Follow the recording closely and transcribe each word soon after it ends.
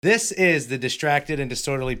This is the Distracted and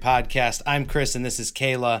Disorderly podcast. I'm Chris, and this is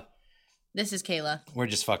Kayla. This is Kayla. We're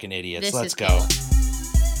just fucking idiots. This Let's is go. Kayla.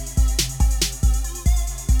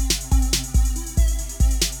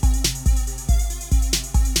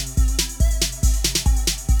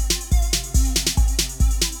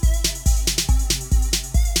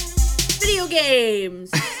 Video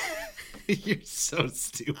games. You're so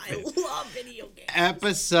stupid. I love video games.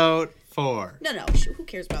 Episode 4. No, who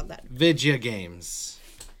cares about that? Video games.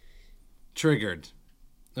 Triggered.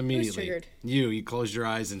 Immediately. Who's triggered? You close your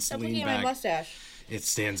eyes and Stop lean looking back. at my mustache. It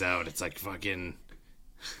stands out. It's like fucking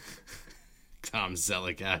Tom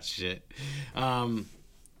Selleck ass shit.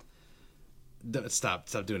 Stop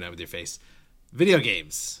doing that with your face. Video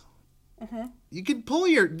games. Uh-huh. You can pull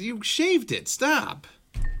you shaved it. Stop.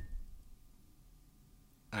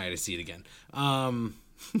 All right, I see it again.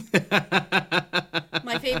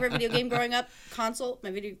 My favorite video game growing up, console.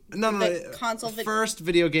 Console. First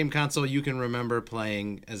video game console you can remember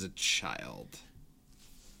playing as a child.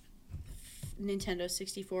 Nintendo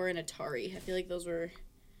 64 and Atari. I feel like those were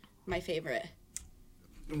my favorite.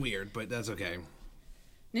 Weird, but that's okay.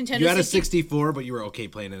 Nintendo. You had a 64, but you were okay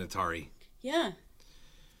playing an Atari. Yeah.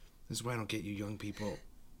 This is why I don't get you young people.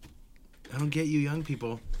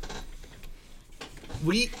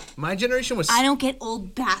 My generation was... I don't get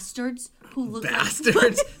old bastards who look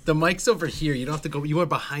Bastards? The mic's over here. You don't have to go... You went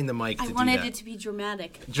behind the mic to do that. I wanted it to be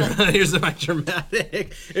dramatic. Here's the mic,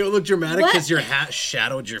 dramatic. It would look dramatic because your hat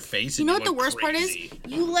shadowed your face. You know what the worst part is?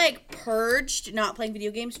 You, purged not playing video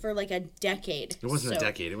games for, a decade. It wasn't a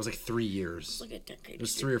decade. It was 3 years. It was a decade. It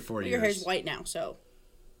was 3 or 4 years. Your hair's white now, so...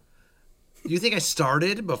 You think I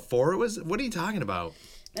started before it was... What are you talking about?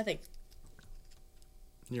 Nothing.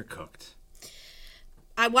 You're cooked.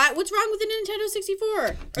 What's wrong with the Nintendo 64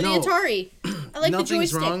 or the Atari? I like the joystick.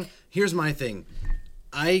 Nothing's wrong. Here's my thing.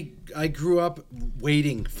 I grew up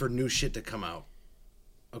waiting for new shit to come out.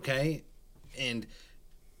 Okay? And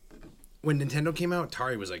when Nintendo came out,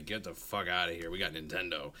 Atari was like, get the fuck out of here. We got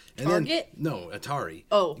Nintendo. And Target? No, Atari.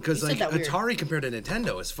 Oh, because Atari compared to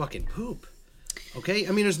Nintendo is fucking poop. Okay?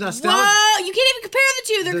 I mean, there's nostalgia. Whoa! You can't even compare the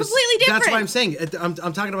two. They're completely different. That's what I'm saying.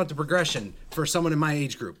 I'm talking about the progression for someone in my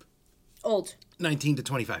age group. Old. 19 to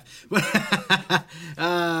 25. If you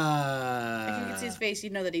could see his face,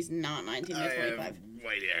 you'd know that he's not 19 to 25.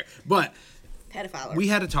 White hair. But pedophile. We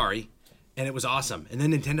had Atari, and it was awesome. And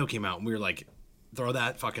then Nintendo came out, and we were like, throw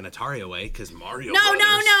that fucking Atari away, because Mario Brothers.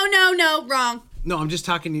 No, wrong. No, I'm just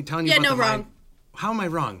telling you about wrong. How am I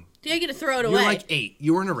wrong? You're going to throw it away. You're 8.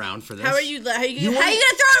 You weren't around for this. How are you going to throw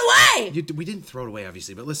it away? We didn't throw it away,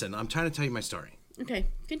 obviously. But listen, I'm trying to tell you my story. Okay,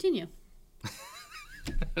 continue.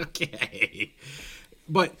 Okay.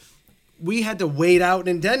 But we had to wait out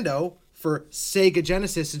Nintendo for Sega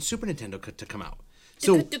Genesis and Super Nintendo to come out.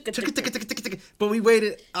 So, but we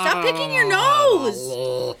waited. Stop picking your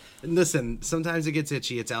nose. Listen, sometimes it gets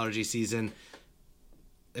itchy. It's allergy season.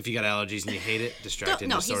 If you got allergies and you hate it, distracted.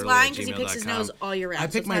 No, he's lying because he picks his nose all year round. I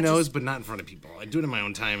pick my nose, but not in front of people. I do it in my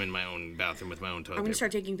own time in my own bathroom with my own toilet paper. I'm going to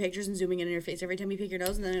start taking pictures and zooming in on your face every time you pick your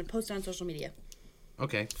nose, and then post it on social media.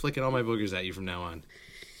 Okay, flicking all my boogers at you from now on.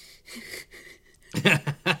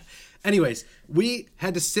 Anyways, we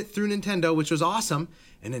had to sit through Nintendo, which was awesome,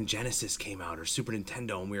 and then Genesis came out, or Super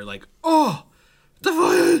Nintendo, and we were like, oh, the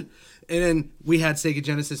fuck? And then we had Sega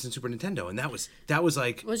Genesis and Super Nintendo, and that was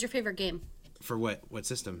like... What was your favorite game? For what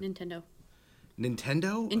system? Nintendo.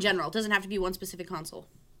 Nintendo? In general. It doesn't have to be one specific console.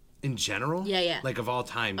 In general? Yeah. Like of all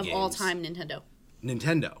time games? Of all time Nintendo.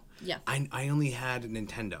 Nintendo? Yeah. I only had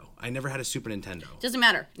Nintendo. I never had a Super Nintendo. Doesn't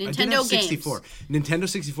matter. Nintendo games. 64. Nintendo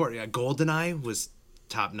 64. Yeah, GoldenEye was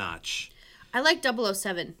top notch. I like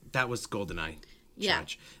 007. That was GoldenEye. Yeah.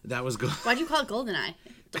 Judge. That was Why'd you call it GoldenEye?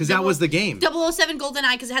 Because that was the game. 007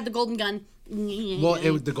 GoldenEye because it had the golden gun. Well,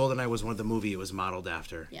 the GoldenEye was one of the movie it was modeled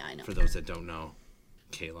after. Yeah, I know. For those that don't know,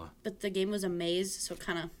 Kayla. But the game was a maze, so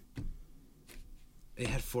kind of... It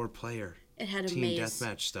had 4-player. It had a team maze.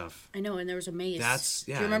 deathmatch stuff. I know, and there was a maze.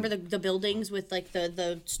 Yeah. Do you remember the buildings with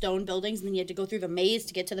the stone buildings, and then you had to go through the maze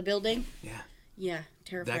to get to the building? Yeah. Yeah,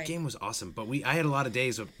 terrifying. That game was awesome, but I had a lot of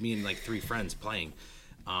days with me and 3 friends playing.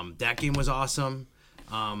 That game was awesome.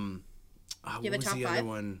 What you have was a top the 5? other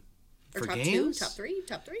one? Or for top games? 2? Top 3?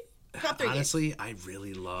 Top 3? Top 3 Honestly, games. I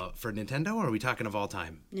really love... For Nintendo, or are we talking of all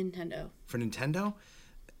time? Nintendo. For Nintendo,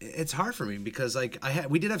 it's hard for me because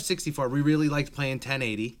we did have 64. We really liked playing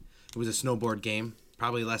 1080. It was a snowboard game,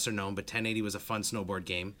 probably lesser known, but 1080 was a fun snowboard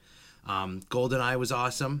game. GoldenEye was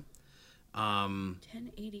awesome.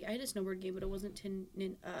 1080. I had a snowboard game, but it wasn't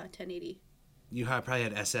 1080. You probably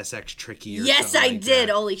had SSX Tricky or yes, something I like did.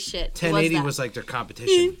 That. Holy shit. 1080 was like their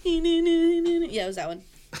competition. Yeah, it was that one.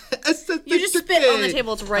 You just spit on the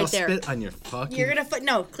table. It's right there. Spit on your fucking... You're gonna...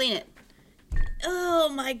 No, clean it. Oh,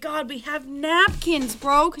 my God. We have napkins,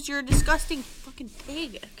 bro, because you're a disgusting fucking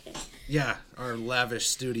pig. Okay. Yeah, our lavish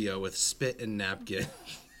studio with spit and napkin.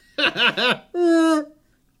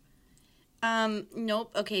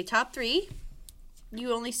 Nope. Okay, top 3.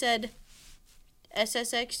 You only said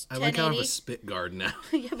SSX 1080. I like how I have a spit guard now.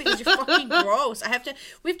 Yeah, because you're fucking gross. We have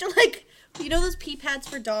to, like, you know those pee pads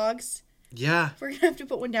for dogs? Yeah. We're gonna have to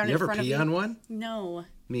put one down in front of you. You ever pee on one? No.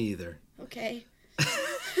 Me either. Okay.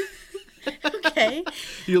 Okay.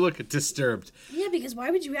 You look disturbed. Yeah, because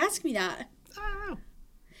why would you ask me that? I don't know.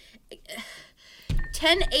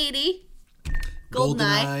 1080.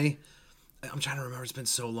 GoldenEye. I'm trying to remember. It's been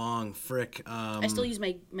so long. Frick. I still use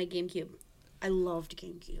my GameCube. I loved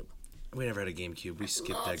GameCube. We never had a GameCube. We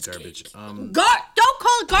skipped that garbage. Don't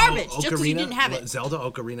call it garbage just because you didn't have it. Zelda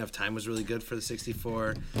Ocarina of Time was really good for the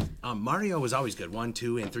 64. Mario was always good. 1,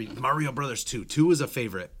 2, and 3. Mario Brothers 2. 2 was a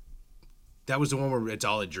favorite. That was the one where it's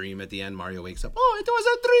all a dream at the end. Mario wakes up. Oh, it was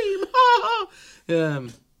a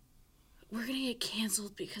dream. We're going to get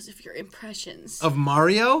canceled because of your impressions. Of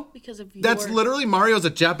Mario? Because of your... That's literally Mario's a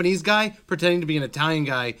Japanese guy pretending to be an Italian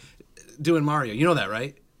guy doing Mario. You know that,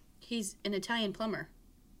 right? He's an Italian plumber.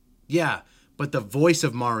 Yeah, but the voice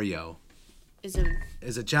of Mario is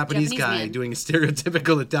a Japanese guy man. doing a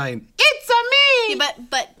stereotypical Italian. It's a me! Yeah,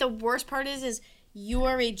 but the worst part is you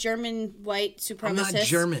are a German white supremacist. I'm not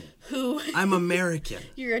German. I'm American.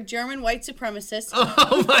 You're a German white supremacist.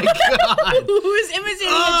 Oh my God. Who is imitating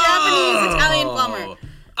a Japanese Italian plumber.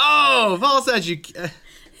 Oh, false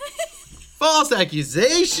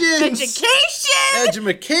accusations.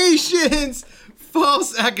 Educations.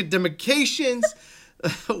 False academications.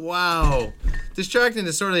 Wow.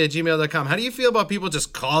 Distractingdisorderly@gmail.com. How do you feel about people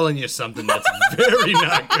just calling you something that's very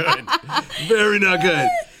not good? Very not good.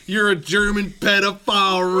 You're a German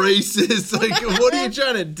pedophile racist. Like, what are you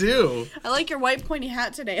trying to do? I like your white pointy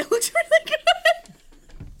hat today. It looks really good.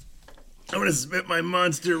 I'm going to spit my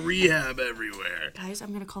monster rehab everywhere. Guys, I'm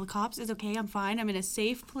going to call the cops. It's okay. I'm fine. I'm in a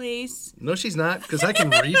safe place. No, she's not, because I can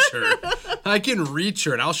reach her. I can reach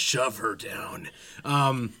her, and I'll shove her down.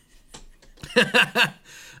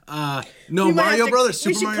 No, Mario Brothers.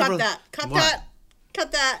 Super Mario Brothers. Cut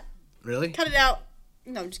that. Really? Cut it out.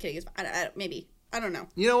 No, I'm just kidding. Maybe. I don't know.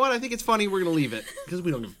 You know what? I think it's funny. We're going to leave it, because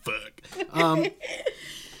we don't give a fuck.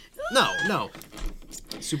 No.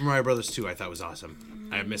 Super Mario Brothers 2 I thought was awesome.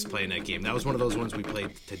 I missed playing that game. That was one of those ones we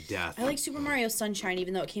played to death. I like Super Mario Sunshine,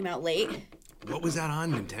 even though it came out late. What was that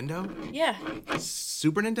on? Nintendo? Yeah.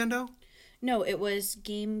 Super Nintendo? No, it was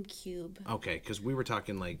GameCube. Okay, because we were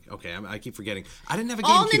talking like... Okay, I keep forgetting. I didn't have a GameCube.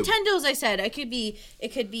 All Nintendos, I said. It could be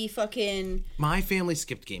fucking... My family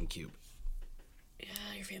skipped GameCube. Yeah,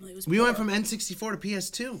 your family was We poor. went from N64 to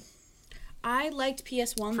PS2. I liked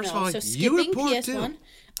PS1 First though, of all, so you were skipping poor PS1, too.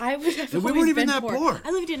 I would have we weren't even that poor. I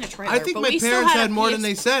lived in a trailer. I think but my we parents still had more PS... than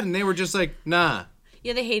they said, and they were just like, nah.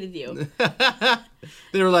 Yeah, they hated you.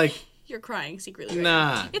 They were like, you're crying secretly. Right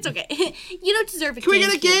nah. now. It's okay. You don't deserve a Can we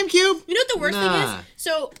get a GameCube? You know what the worst thing Nah. is?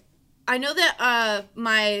 So, I know that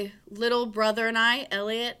my little brother and I,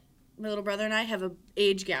 Elliot, my little brother and I have a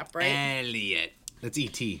age gap, right? Elliot. That's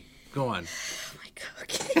E.T. Go on. Oh my God.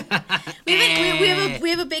 Okay. we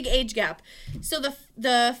have a big age gap. So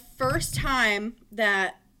the first time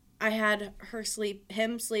that I had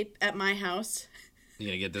him sleep at my house. You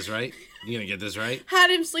gonna get this right?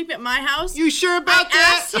 Had him sleep at my house. You sure about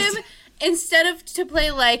that? I asked him, instead of to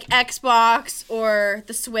play like Xbox or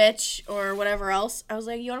the Switch or whatever else, I was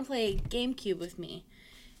like, you want to play GameCube with me?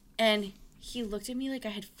 And he looked at me like I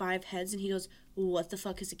had 5 heads and he goes, what the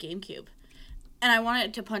fuck is a GameCube? And I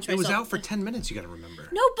wanted to punch myself. It was out for 10 minutes, you gotta remember.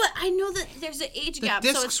 No, but I know that there's an age gap, so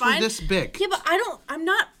it's discs fine. were this big. Yeah, but I'm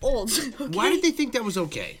not old. Okay? Why did they think that was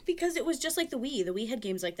okay? Because it was just like the Wii. The Wii had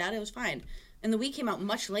games like that. It was fine. And the Wii came out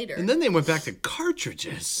much later. And then they went back to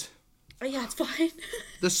cartridges. Oh, yeah, it's fine.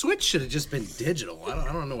 The Switch should have just been digital.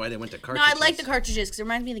 I don't know why they went to No, cartridges. I like the cartridges because it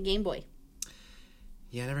reminds me of the Game Boy.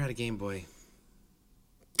 Yeah, I never had a Game Boy.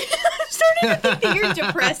 I'm starting to think you're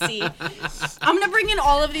depressy. I'm going to bring in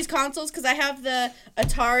all of these consoles because I have the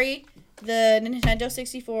Atari, the Nintendo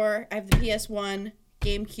 64, I have the PS1,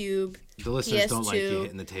 GameCube, The listeners PS2. don't like you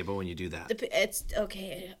hitting the table when you do that. It's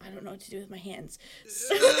okay. I don't know what to do with my hands.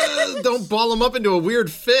 Don't ball them up into a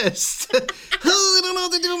weird fist. I don't know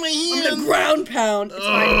what to do with my hands. I'm gonna ground pound. It's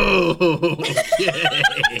fine.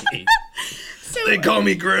 Okay. They call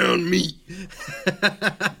me ground meat.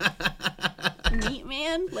 Meat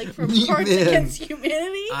Man? Like from Meat Cards Man. Against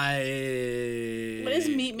Humanity? What is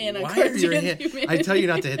Meat Man on Cards Against Humanity? I tell you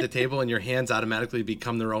not to hit the table and your hands automatically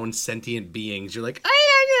become their own sentient beings. You're like,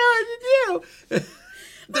 I don't know what to do.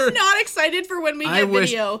 I'm not excited for when we get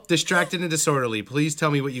video. Distracted and disorderly. Please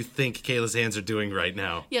tell me what you think Kayla's hands are doing right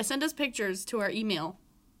now. Yeah, send us pictures to our email.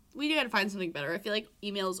 We gotta find something better. I feel like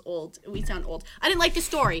email's old. We sound old. I didn't like the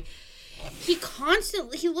story. He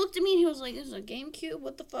looked at me and he was like, "This is a GameCube?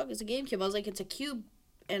 What the fuck is a GameCube?" I was like, "It's a cube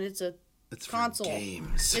and it's a console. For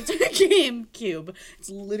games. It's a GameCube. It's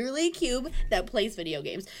literally a cube that plays video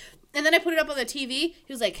games." And then I put it up on the TV.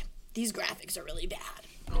 He was like, "These graphics are really bad."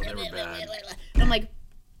 Oh, they were bad. And I'm like,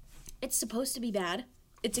 it's supposed to be bad.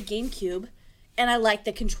 It's a GameCube, and I like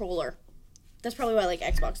the controller. That's probably why I like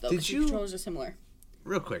Xbox, though, because the controllers are similar.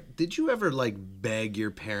 Real quick, did you ever, like, beg your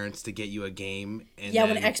parents to get you a game? And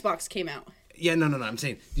when Xbox came out. Yeah, no. I'm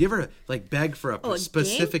saying, do you ever, like, beg for a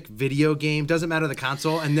specific video game? Doesn't matter the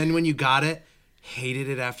console. And then when you got it, hated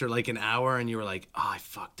it after, like, an hour, and you were like, "Oh, I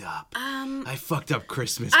fucked up. I fucked up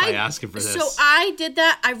Christmas by asking for this." So I did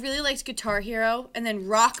that. I really liked Guitar Hero, and then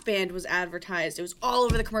Rock Band was advertised. It was all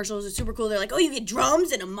over the commercials. It was super cool. They're like, "Oh, you get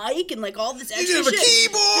drums and a mic and, like, all this extra shit. You have a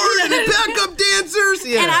keyboard and backup dancers."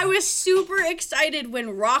 Yeah. And I was super excited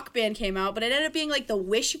when Rock Band came out, but it ended up being, like, the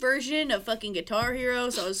Wish version of fucking Guitar Hero,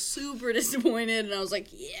 so I was super disappointed, and I was like,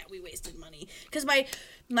 yeah, we wasted money. Because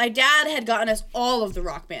my dad had gotten us all of the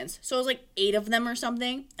Rock Bands. So it was like 8 of them or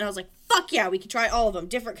something. And I was like, fuck yeah, we could try all of them.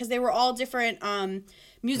 Different, because they were all different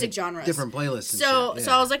music genres. Different playlists and so, shit. Yeah.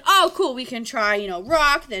 So I was like, oh, cool, we can try,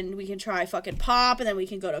 rock, then we can try fucking pop, and then we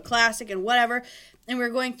can go to classic and whatever. And we were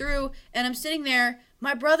going through, and I'm sitting there.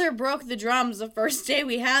 My brother broke the drums the first day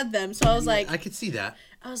we had them. So I was like... I could see that.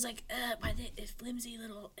 I was like, it's flimsy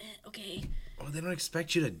little... okay. Well, they don't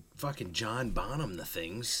expect you to fucking John Bonham the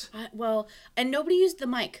things. And nobody used the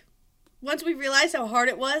mic. Once we realized how hard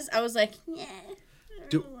it was, I was like, yeah.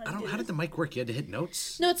 How did the mic work? You had to hit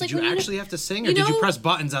notes? No, it's did like you actually have to sing, or did you press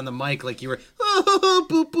buttons on the mic like you were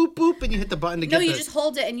boop boop boop, and you hit the button to get? No, you just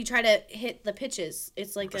hold it and you try to hit the pitches.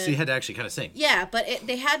 It's like so you had to actually kind of sing. Yeah, but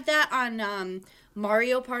they had that on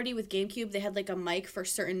Mario Party with GameCube. They had like a mic for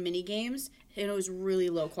certain mini games, and it was really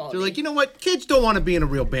low quality. They're like, you know what? Kids don't want to be in a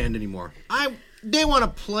real band anymore. They want to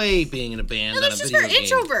play being in a band. No, that's just for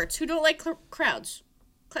introverts who don't like crowds.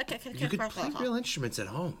 You could play real instruments at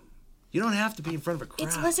home. You don't have to be in front of a crowd.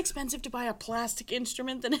 It's less expensive to buy a plastic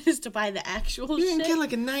instrument than it is to buy the actual shit. You can get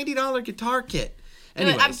like a $90 guitar kit.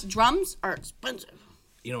 Anyways, drums are expensive.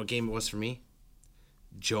 You know what game it was for me?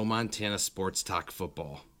 Joe Montana Sports Talk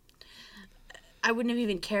Football. I wouldn't have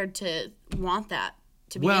even cared to want that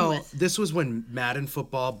to begin with. This was when Madden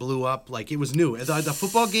football blew up. Like, it was new. The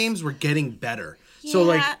football games were getting better. Yeah, so,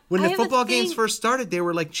 like, when the football games first started, they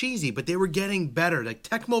were, like, cheesy, but they were getting better. Like,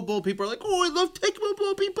 Tecmo Bowl, people are like, oh, I love Tecmo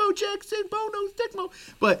Bowl, Bo Jackson, Bo knows Tecmo.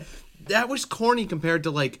 But that was corny compared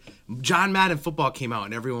to, like, John Madden football came out,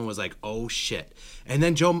 and everyone was like, oh, shit. And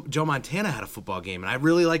then Joe Montana had a football game, and I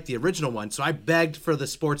really liked the original one, so I begged for the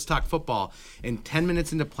Sports Talk football. And 10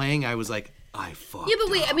 minutes into playing, I was like, I fucked Yeah,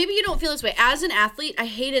 but wait, up. Maybe you don't feel this way. As an athlete, I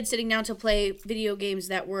hated sitting down to play video games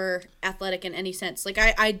that were athletic in any sense. Like,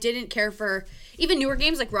 I didn't care for even newer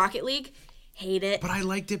games like Rocket League. Hate it. But I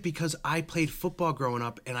liked it because I played football growing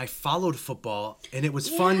up, and I followed football, and it was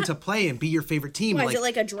fun to play and be your favorite team. Why, is it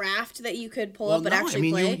like a draft that you could pull up and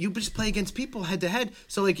actually play? You just play against people head to head.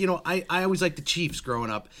 So, like, I always liked the Chiefs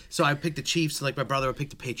growing up. So I picked the Chiefs, like my brother would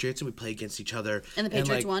pick the Patriots, and we'd play against each other. And the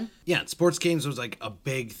Patriots won? Yeah, sports games was like a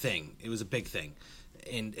big thing. It was a big thing.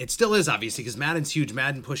 And it still is, obviously, because Madden's huge.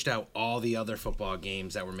 Madden pushed out all the other football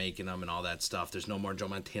games that were making them and all that stuff. There's no more Joe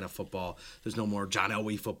Montana football. There's no more John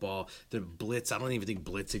Elway football. The Blitz, I don't even think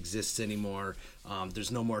Blitz exists anymore. There's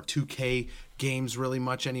no more 2K games really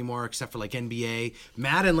much anymore, except for, like, NBA.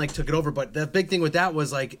 Madden, like, took it over. But the big thing with that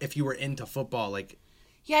was, like, if you were into football, like...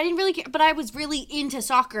 Yeah, I didn't really care. But I was really into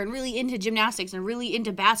soccer and really into gymnastics and really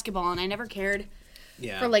into basketball, and I never cared...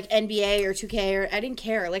 Yeah. For like NBA or 2K, or I didn't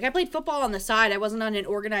care. Like, I played football on the side. I wasn't on an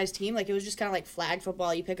organized team. Like, it was just kind of like flag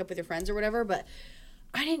football you pick up with your friends or whatever. But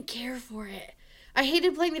I didn't care for it. I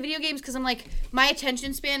hated playing the video games because I'm like, my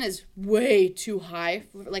attention span is way too high.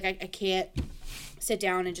 Like, I can't sit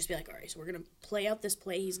down and just be like, all right, so we're gonna play out this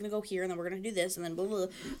play. He's gonna go here, and then we're gonna do this, and then blah blah.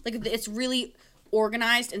 Like, it's really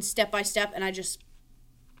organized and step by step, and I just.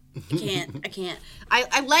 I can't.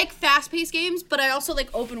 I like fast-paced games, but I also like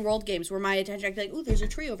open-world games where my attention, I can be like, ooh, there's a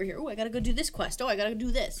tree over here. Ooh, I gotta go do this quest. Oh, I gotta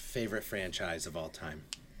do this. Favorite franchise of all time?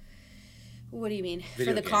 What do you mean?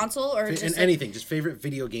 Video For the game. console or just... anything. Just favorite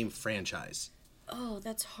video game franchise. Oh,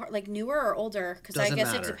 that's hard. Like, newer or older? Because I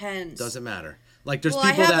guess it depends. Doesn't matter. Like, there's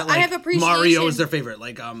people that, like, I have appreciation. Mario is their favorite.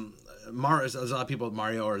 Like, there's a lot of people with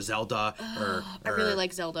Mario or Zelda or I really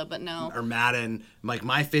like Zelda, but no. Or Madden. Like,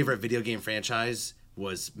 my favorite video game franchise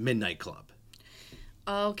was Midnight Club.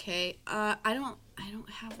 Okay. I I don't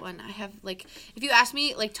have one. I have, like, if you ask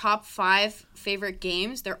me, like, top 5 favorite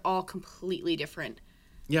games, they're all completely different.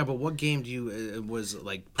 Yeah, but what game do you was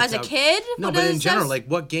like as a kid? No, but in general, like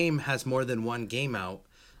what game has more than one game out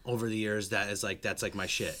over the years that's like my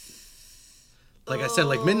shit? Like I said,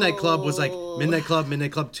 like Midnight Club was like Midnight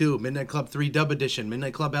Club 2, Midnight Club 3 Dub Edition,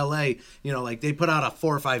 Midnight Club LA. You know, like they put out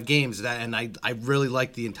 4 or 5 games and I really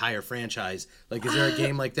like the entire franchise. Like, is there a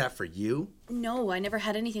game like that for you? No, I never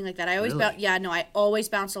had anything like that. I always Really? I always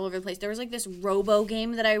bounced all over the place. There was like this Robo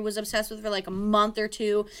game that I was obsessed with for like a month or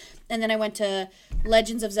two, and then I went to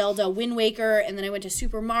Legends of Zelda Wind Waker, and then I went to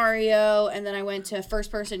Super Mario, and then I went to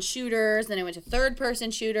first person shooters, then I went to third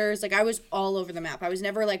person shooters. Like I was all over the map. I was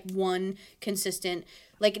never like one consistent.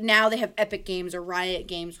 Like now they have Epic Games or Riot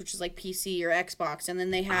Games, which is like PC or Xbox, and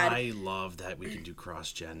then they had. I love that we can do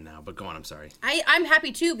cross-gen now, but go on. I'm sorry. I'm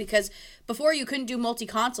happy too because before you couldn't do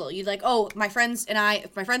multi-console. You'd like, oh, my friends and I.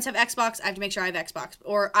 If my friends have Xbox, I have to make sure I have Xbox,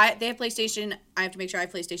 or they have PlayStation. I have to make sure I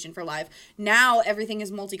have PlayStation for live. Now everything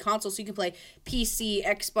is multi-console, so you can play PC,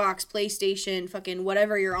 Xbox, PlayStation, fucking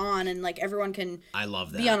whatever you're on, and like everyone can. I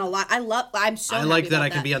love that. Be on a lot. I'm so. I happy like that about I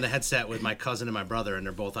can be on the headset with my cousin and my brother, and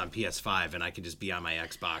they're both on PS5, and I can just be on my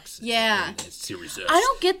Xbox. Yeah. And Series S. I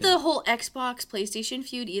don't get the whole Xbox PlayStation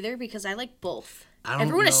feud either because I like both. I don't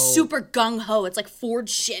Everyone know. is super gung ho. It's like Ford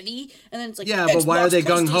Chevy, and then it's like Yeah, but why are they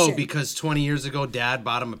gung ho? PlayStation. Because 20 years ago, Dad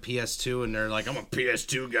bought him a PS2, and they're like, "I'm a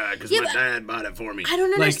PS2 guy because my dad bought it for me." I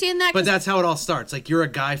don't understand that. But that's how it all starts. Like you're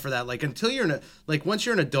a guy for that. Like until you're once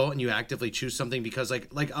you're an adult and you actively choose something because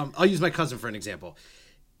I'll use my cousin for an example.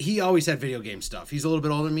 He always had video game stuff. He's a little bit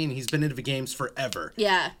older than me, and he's been into games forever.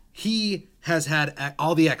 Yeah. He has had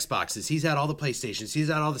all the Xboxes. He's had all the PlayStations. He's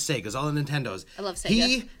had all the Segas, all the Nintendos. I love Sega.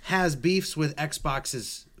 He has beefs with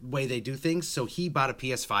Xbox's way they do things, so he bought a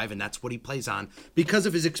PS5, and that's what he plays on because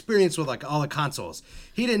of his experience with like all the consoles.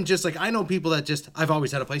 He didn't just I know people that I've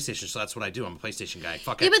always had a PlayStation, so that's what I do. I'm a PlayStation guy.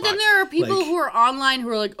 Fuck Xbox. Yeah, but then there are people who are online who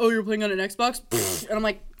are like, "Oh, you're playing on an Xbox," and I'm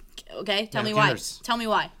like, "Okay, tell me why. Tell me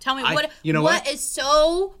why. Tell me what. You know what is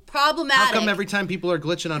so problematic? How come every time people are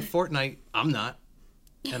glitching on Fortnite, I'm not?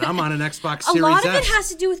 And I'm on an Xbox Series S. A lot of it has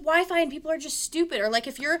to do with Wi-Fi, and people are just stupid. Or like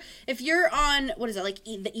if you're on what is it like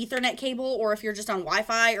the Ethernet cable, or if you're just on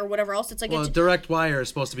Wi-Fi or whatever else, it's like direct wire is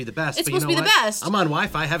supposed to be the best. It's but supposed to be the best. I'm on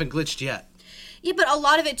Wi-Fi. I haven't glitched yet. Yeah, but a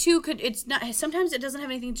lot of it too it's not. Sometimes it doesn't have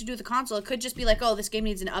anything to do with the console. It could just be like, oh, this game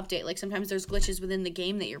needs an update. Like sometimes there's glitches within the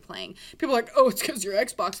game that you're playing. People are like, oh, it's because your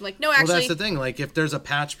Xbox. I'm like, no, actually. Well, that's the thing. Like if there's a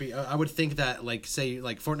patch, I would think that like say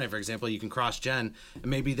like Fortnite for example, you can cross-gen, and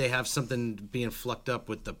maybe they have something being flucked up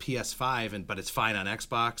with the PS5, but it's fine on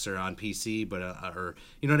Xbox or on PC, but or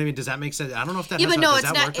you know what I mean? Does that make sense? I don't know if that. Yeah, but no, does it's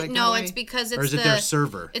that not. Work like No, that it's way? because it's or is it their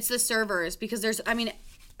server? It's the servers because there's. I mean.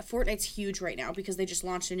 Fortnite's huge right now because they just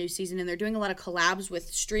launched a new season and they're doing a lot of collabs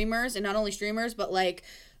with streamers, and not only streamers but like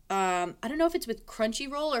I don't know if it's with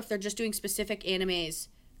Crunchyroll or if they're just doing specific animes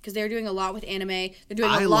because they're doing a lot with anime. They're doing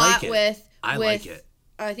a lot with I like it.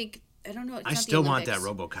 I think I don't know. It's I not still the want that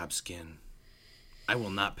Olympics. RoboCop skin. I will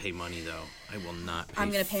not pay money though. I will not pay. I'm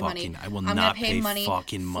gonna pay money. I will I'm not gonna pay money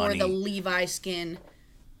fucking money for the Levi skin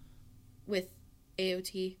with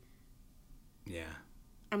AOT. Yeah.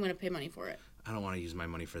 I'm gonna pay money for it. I don't want to use my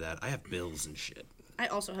money for that. I have bills and shit. I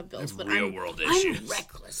also have bills, but real world issues. I'm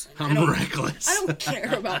reckless. I'm reckless. I don't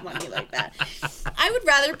care about money like that. I would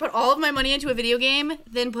rather put all of my money into a video game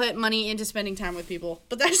than put money into spending time with people.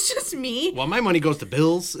 But that's just me. Well, my money goes to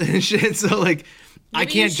bills and shit, so like I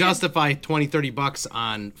Maybe can't you should- justify $20-$30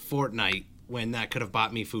 on Fortnite when that could have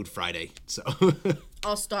bought me food Friday. So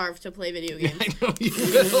I'll starve to play video games. I know you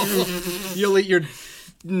will. You'll eat your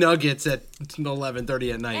nuggets at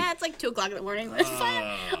 11:30 at night. Yeah, it's like 2 o'clock in the morning. It's fine.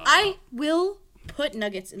 I will put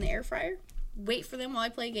nuggets in the air fryer, wait for them while I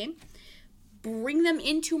play a game, bring them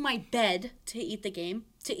into my bed to eat the game,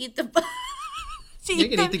 to eat the... You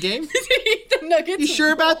can eat the game? to eat the nuggets. You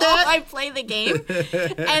sure about that? While I play the game.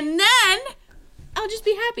 And then I'll just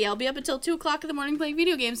be happy. I'll be up until 2 o'clock in the morning playing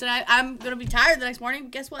video games, and I'm going to be tired the next morning.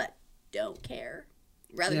 But guess what? Don't care.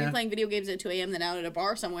 Rather be playing video games at 2 a.m. than out at a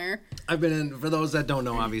bar somewhere. I've been in, for those that don't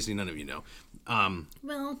know, obviously none of you know.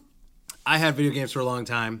 Well, I had video games for a long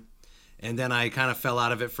time, and then I kind of fell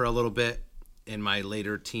out of it for a little bit in my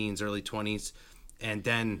later teens, early 20s, and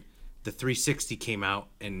then the 360 came out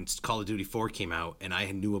and Call of Duty 4 came out, and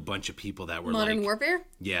I knew a bunch of people that were Modern Warfare?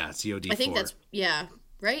 Yeah, COD 4. I think that's, yeah,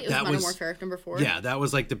 right? It was Modern Warfare, number 4. Yeah, that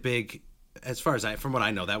was like the big as far as from what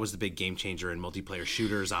I know, that was the big game changer in multiplayer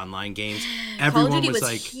shooters, online games. Call Everyone of Duty was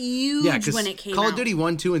like, huge when it came out. Call of Duty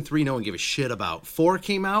 1, 2, and 3, no one gave a shit about. 4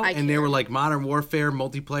 came out, and they were like Modern Warfare,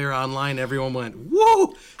 multiplayer online. Everyone went,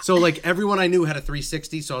 whoa! So like everyone I knew had a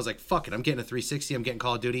 360, so I was like, fuck it, I'm getting a 360. I'm getting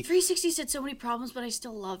Call of Duty. 360s had so many problems, but I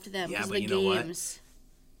still loved them because of the games.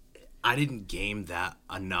 I didn't game that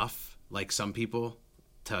enough, like some people,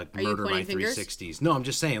 to murder my fingers? 360s. No, I'm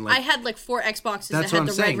just saying. Like, I had like 4 Xboxes that that's had what I'm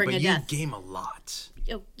the saying, red ring but of you death. game a lot.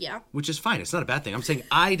 Oh, yeah. Which is fine. It's not a bad thing. I'm saying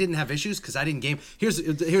I didn't have issues because I didn't game. Here's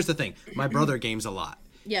the thing. My brother games a lot.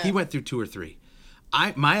 Yeah. He went through 2 or 3.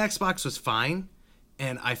 My Xbox was fine,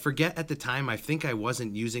 and I forget at the time. I think I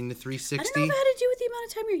wasn't using the 360. I don't know if it had to do with the amount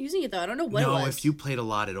of time you're using it, though. I don't know what it was. No, if you played a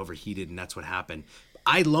lot, it overheated, and that's what happened.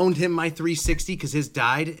 I loaned him my 360 because his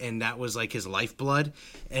died, and that was like his lifeblood,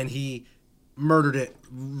 and he murdered it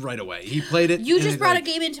right away. He played it. You just brought a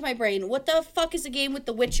game into my brain. What the fuck is a game with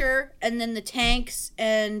the Witcher and then the tanks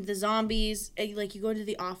and the zombies? And, like, you go into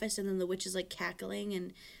the office and then the witch is like cackling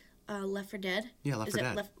and Left 4 Dead. Yeah, Left 4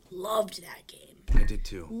 Dead. Loved that game. I did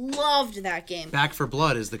too. Loved that game. Back 4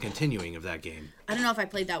 Blood is the continuing of that game. I don't know if I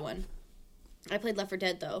played that one. I played Left 4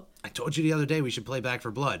 Dead though. I told you the other day we should play Back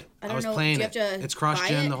 4 Blood. I was know. playing Do you have it. To it's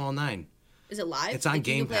cross-gen buy it? the whole 9. Is it live? It's on like,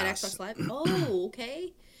 Game you can Pass. Play it Xbox Live? Oh,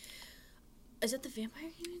 okay. Is that the vampire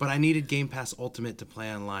game? But I needed Game Pass Ultimate to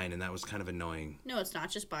play online, and that was kind of annoying. No, it's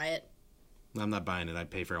not. Just buy it. I'm not buying it. I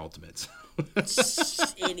pay for Ultimates.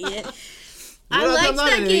 Idiot.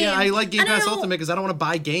 I like Game Pass Ultimate because I don't want to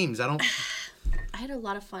buy games. I had a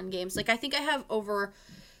lot of fun games. Like, I think I have over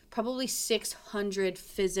probably 600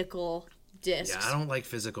 physical discs. Yeah, I don't like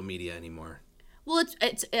physical media anymore. Well,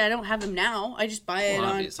 it's I don't have them now. I just buy it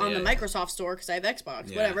on the Microsoft store because I have Xbox,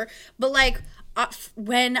 whatever. But, like,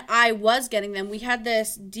 when I was getting them, we had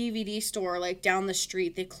this DVD store, like, down the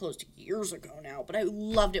street. They closed years ago now, but I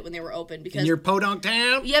loved it when they were open. Because in your podunk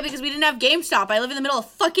town? Yeah, because we didn't have GameStop. I live in the middle of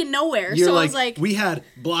fucking nowhere. You're so like, I was like... We had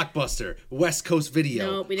Blockbuster, West Coast Video,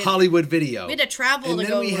 Nope, we didn't. Hollywood Video. We had to travel and to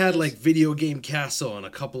then go we to had, those. like, Video Game Castle and a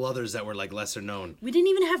couple others that were, like, lesser known. We didn't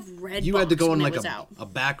even have Redbox. You had to go in, like, out. a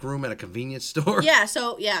back room at a convenience store? Yeah,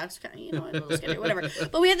 so, yeah, it's kind of, a little scary, whatever.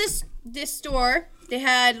 But we had this store. They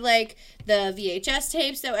had, like, the VHS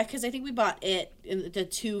tapes, because I think we bought the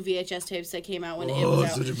 2 VHS tapes that came out when it was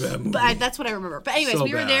out. Such a bad movie. But that's what I remember. But anyways, So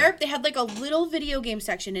we were bad. there. They had, like, a little video game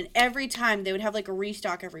section, and every time they would have, like, a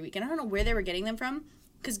restock every week. And I don't know where they were getting them from,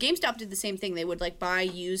 because GameStop did the same thing. They would, like, buy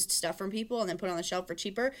used stuff from people and then put it on the shelf for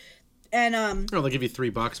cheaper. And, or they'll give you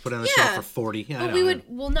 $3, put it on the shelf for 40. Yeah, but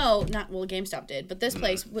GameStop did. But this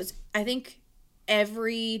place was, I think...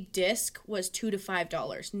 Every disc was $2 to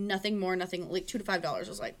 $5. Nothing more, nothing like $2 to $5. I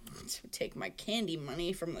was like, take my candy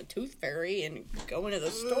money from the Tooth Fairy and go into the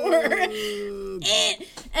store.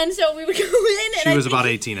 and so we would go in. And she was about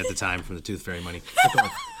 18 at the time from the Tooth Fairy money.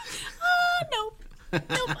 Nope.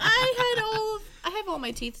 I have all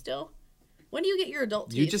my teeth still. When do you get your adult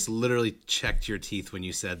teeth? You just literally checked your teeth when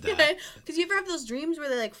you said that. Because you ever have those dreams where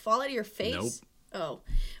they like fall out of your face? Nope. Oh,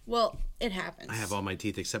 well, it happens. I have all my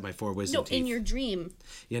teeth except my 4 wisdom teeth. No, in your dream.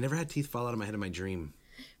 Yeah, I never had teeth fall out of my head in my dream.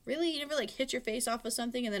 Really? You never, like, hit your face off of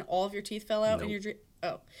something and then all of your teeth fell out Nope. in your dream?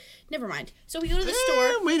 Oh, never mind. So we go to the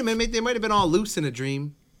store. Wait a minute. They might have been all loose in a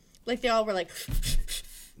dream. Like, they all were like...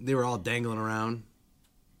 They were all dangling around.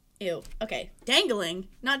 Ew. Okay. Dangling.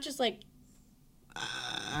 Not just, like...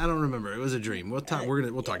 I don't remember. It was a dream. We'll talk.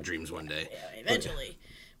 We'll talk dreams one day. Yeah, eventually.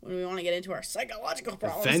 When we want to get into our psychological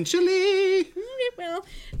problems. Eventually. Well,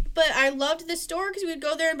 but I loved this store because we would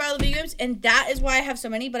go there and buy all the video games, and that is why I have so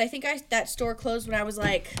many. But I think that store closed when I was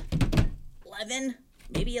like 11,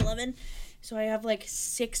 maybe 11. So I have like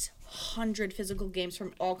 600 physical games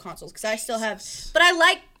from all consoles because I still have. But I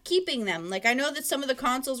like keeping them. Like, I know that some of the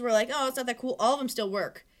consoles were like, oh, it's not that cool. All of them still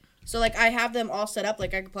work. So, like, I have them all set up.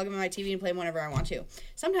 Like, I can plug them in my TV and play them whenever I want to.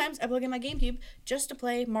 Sometimes I plug in my GameCube just to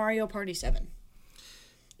play Mario Party 7.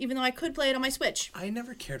 Even though I could play it on my Switch. I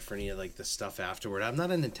never cared for any of, like, the stuff afterward. I'm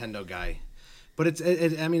not a Nintendo guy. But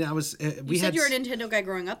I mean, I was... You said you were a Nintendo guy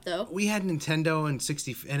growing up, though. We had Nintendo and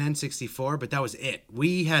N64, but that was it.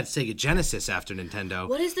 We had Sega Genesis after Nintendo.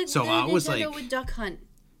 What is the Nintendo with Duck Hunt?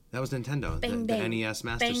 That was Nintendo, Bang, the bang. NES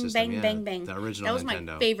Master Bang, System. bang, Yeah, bang, bang. the original That was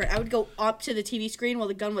Nintendo. my favorite. I would go up to the TV screen while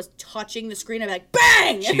the gun was touching the screen. I'd be like,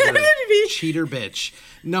 bang! Cheater bitch.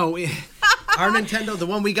 No, our Nintendo, the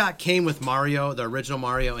one we got, came with Mario, the original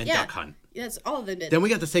Mario, and Duck Hunt. Yes, all of them did. Then we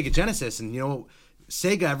got the Sega Genesis, and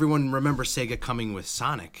Sega, everyone remembers Sega coming with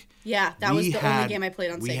Sonic. Yeah, that was the only game I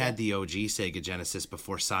played on Sega. We had the OG Sega Genesis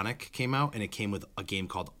before Sonic came out, and it came with a game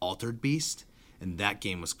called Altered Beast. and that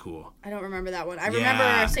game was cool. I don't remember that one. I remember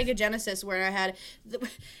Sega Genesis where I had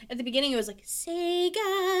at the beginning it was like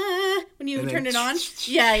Sega when you turned it on.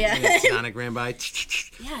 Yeah. And Sonic ran by.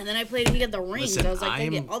 Yeah, and then I played. He got the rings. Listen, I was like, I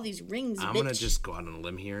get all these rings. I'm gonna just go out on a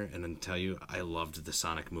limb here and then tell you, I loved the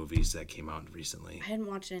Sonic movies that came out recently. I hadn't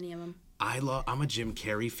watched any of them. I'm a Jim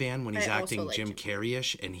Carrey fan when he's acting Jim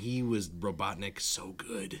Carrey-ish, and he was Robotnik so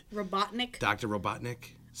good. Robotnik? Dr.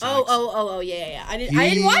 Robotnik. Yeah. I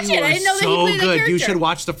didn't watch it. I didn't know that he played the character. You should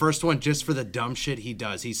watch the first one just for the dumb shit he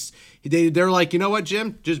does. They're like, you know what,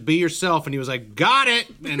 Jim? Just be yourself. And he was like, got it.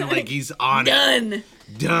 And like he's on it.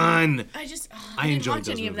 Done. I didn't enjoyed watch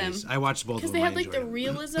those any movies. of them. I watched both of them. Because they had like the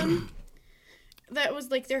realism. That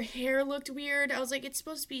was like their hair looked weird. I was like, it's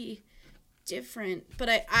supposed to be different.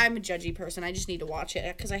 But I'm a judgy person. I just need to watch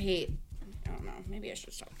it because I don't know. Maybe I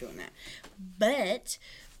should stop doing that. But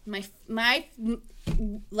my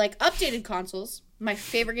like updated consoles, my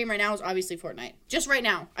favorite game right now is obviously Fortnite. Just right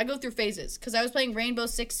now. I go through phases because I was playing Rainbow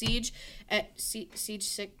Six Siege at Siege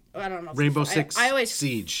 6. I don't know. Rainbow Six I always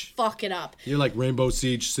Siege. Fuck it up. You're like Rainbow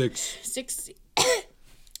Siege 6.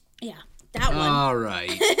 Yeah, that one. All right.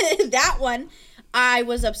 That one I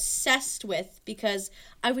was obsessed with because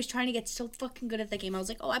I was trying to get so fucking good at that game. I was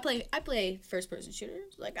like, I play first person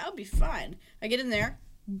shooters. Like, I'll be fine. I get in there,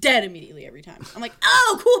 dead immediately every time. I'm like,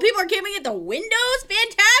 oh, cool, people are gaming at the windows?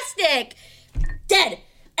 Fantastic! Dead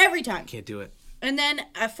every time. Can't do it. And then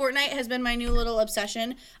Fortnite has been my new little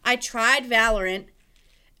obsession. I tried Valorant,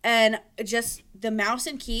 and just the mouse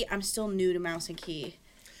and key, I'm still new to mouse and key.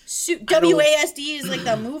 WASD is like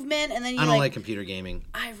the movement, and then I don't like computer gaming.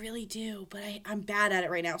 I really do, but I'm bad at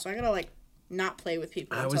it right now, so I gotta like not play with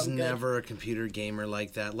people. I was never a computer gamer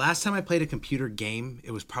like that. Last time I played a computer game,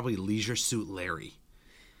 it was probably Leisure Suit Larry.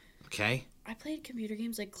 Okay? I played computer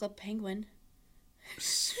games like Club Penguin.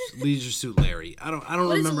 Leisure Suit Larry. I don't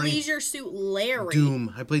remember. What is Leisure Suit Larry?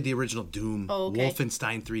 Doom. I played the original Doom. Oh, okay.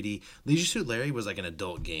 Wolfenstein 3D. Leisure Suit Larry was like an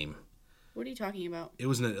adult game. What are you talking about? It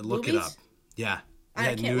was look Movies? it up. Yeah. It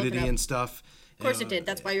had can't look it nudity up. and stuff. Of course it did.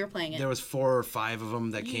 That's why you were playing it. There was 4 or 5 of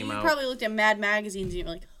them that came out. You probably looked at Mad magazines and you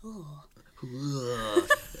were like, oh.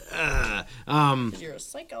 You're a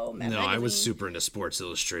psycho. Mad no, magazine. I was super into Sports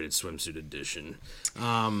Illustrated Swimsuit Edition.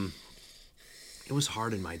 It was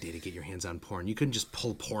hard in my day to get your hands on porn. You couldn't just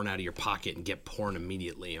pull porn out of your pocket and get porn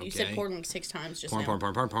immediately, okay? You said porn like 6 times just now.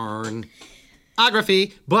 Porn.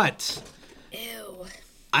 Ography. But Ew.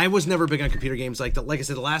 I was never big on computer games. Like I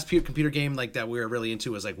said, the last computer game like that we were really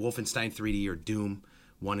into was like Wolfenstein 3D or Doom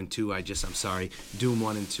 1 and 2. I'm sorry. Doom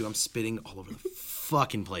 1 and 2. I'm spitting all over the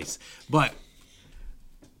fucking place. But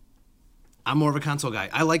I'm more of a console guy.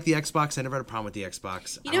 I like the Xbox. I never had a problem with the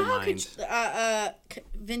Xbox. You know how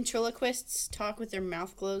ventriloquists talk with their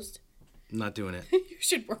mouth closed? I'm not doing it. You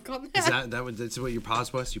should work on that. That's what your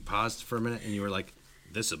pause was? You paused for a minute and you were like,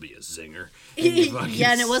 this'll be a zinger.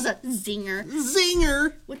 Yeah, and it was a zinger.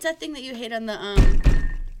 Zinger! What's that thing that you hate on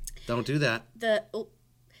the Don't do that. I have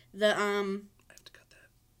to cut that.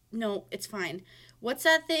 No, it's fine. What's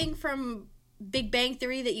that thing from Big Bang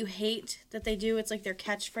Theory that you hate that they do? It's like their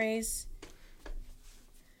catchphrase.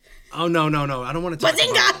 Oh, no. I don't want to talk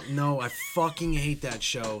Bazinga! about it. No, I fucking hate that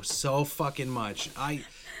show so fucking much.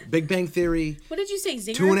 Big Bang Theory. What did you say,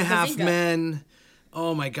 zinger? 2.5 Bazinga. Men.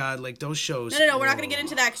 Oh, my God. Like, those shows. No. We're not going to get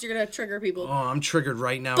into that because you're going to trigger people. Oh, I'm triggered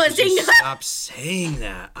right now. Bazinga! Stop saying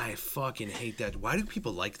that. I fucking hate that. Why do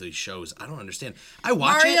people like these shows? I don't understand. I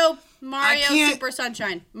watch Mario Super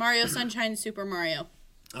Sunshine. Mario Sunshine Super Mario.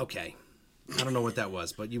 Okay. I don't know what that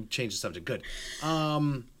was, but you changed the subject. Good.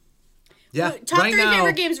 Yeah. Top 3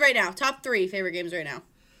 favorite games right now. Top 3 favorite games right now.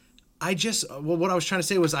 What I was trying to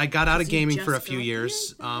say was I got out of gaming for a few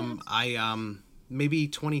years. Maybe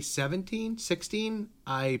 2017, 16,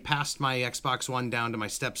 I passed my Xbox One down to my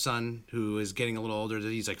stepson, who is getting a little older.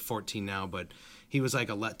 He's like 14 now, but he was like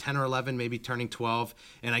 10 or 11, maybe turning 12.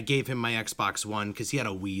 And I gave him my Xbox One because he had a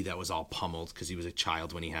Wii that was all pummeled because he was a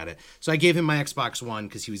child when he had it. So I gave him my Xbox One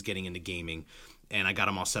because he was getting into gaming. And I got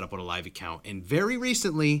him all set up with a live account. And very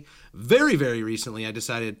recently, very, very recently, I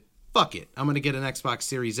decided, fuck it. I'm going to get an Xbox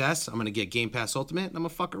Series S. I'm going to get Game Pass Ultimate. And I'm going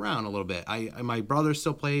to fuck around a little bit. My brother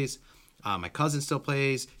still plays. My cousin still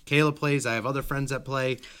plays. Kayla plays. I have other friends that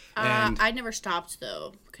play. And I never stopped,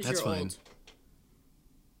 though, because you're old. That's fine.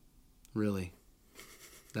 Really?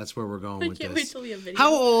 That's where we're going with this. I can't wait till we have video.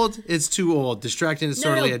 How old is too old?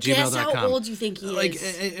 Distractingdisorderly@gmail.com. Guess how old you think he is. Like,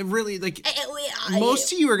 it really, like,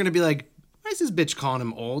 most of you are going to be like, why is this bitch calling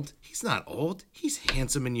him old? He's not old. He's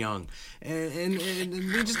handsome and young. And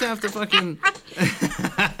we just have to fucking...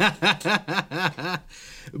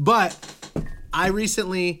 But I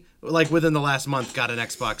recently, like within the last month, got an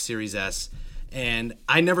Xbox Series S. And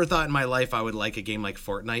I never thought in my life I would like a game like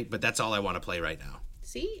Fortnite, but that's all I want to play right now.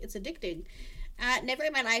 See? It's addicting. Never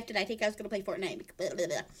in my life did I think I was going to play Fortnite.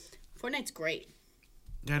 Fortnite's great.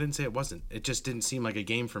 Yeah, I didn't say it wasn't. It just didn't seem like a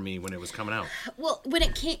game for me when it was coming out. Well, when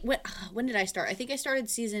did I start? I think I started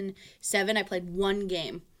season 7. I played one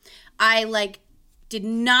game. I, did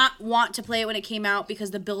not want to play it when it came out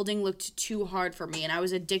because the building looked too hard for me, and I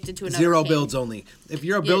was addicted to another Zero game. builds only. If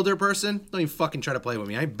you're a builder person, don't even fucking try to play with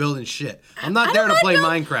me. I ain't building shit. I'm not there to play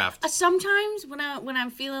Minecraft. Sometimes when I'm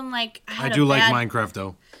feeling like I do like Minecraft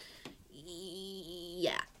though.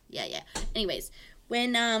 Yeah. Anyways,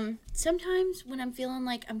 sometimes when I'm feeling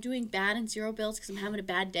like I'm doing bad in zero builds because I'm having a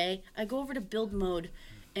bad day, I go over to build mode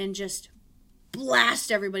and just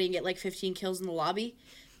blast everybody and get 15 kills in the lobby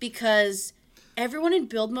because everyone in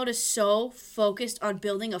build mode is so focused on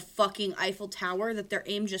building a fucking Eiffel Tower that their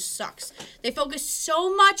aim just sucks. They focus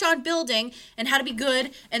so much on building and how to be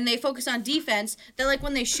good, and they focus on defense that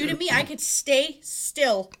when they shoot at me, I could stay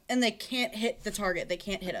still and they can't hit the target. They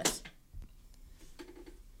can't hit us.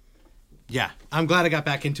 Yeah, I'm glad I got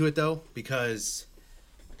back into it though because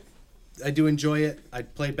I do enjoy it. I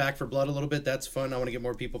played Back 4 Blood a little bit. That's fun. I want to get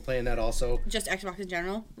more people playing that also. Just Xbox in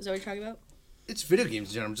general? Is that what you're talking about? It's video games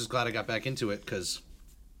in general. I'm just glad I got back into it because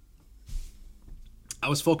I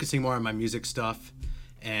was focusing more on my music stuff,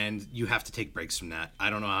 and you have to take breaks from that. I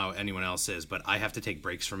don't know how anyone else is, but I have to take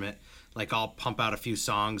breaks from it. I'll pump out a few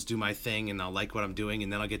songs, do my thing, and I'll like what I'm doing,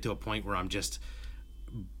 and then I'll get to a point where I'm just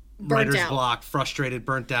writer's block, frustrated,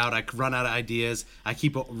 burnt out. I run out of ideas. I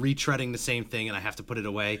keep retreading the same thing, and I have to put it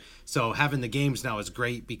away. So having the games now is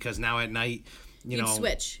great because now at night, you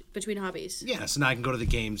switch between hobbies. Yeah, so now I can go to the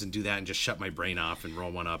games and do that and just shut my brain off and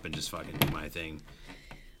roll one up and just fucking do my thing.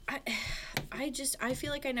 I feel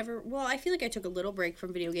like I feel like I took a little break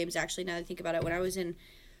from video games actually now that I think about it. When I was in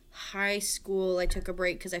high school, I took a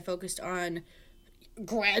break because I focused on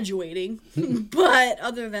graduating. But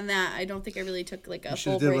other than that, I don't think I really took a full break. You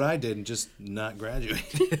should have did what I did and just not graduate.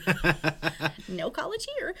 No college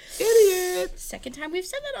here. Idiot. Second time we've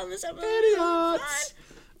said that on this episode. Idiots.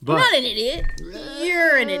 But, I'm not an idiot.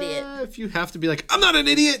 You're an idiot. If you have to be I'm not an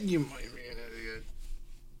idiot, you might be an idiot.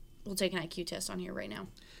 We'll take an IQ test on here right now.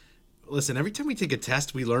 Listen, every time we take a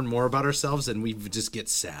test, we learn more about ourselves and we just get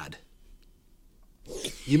sad.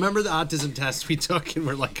 You remember the autism test we took and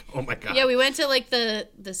we're like, oh my God. Yeah, we went to the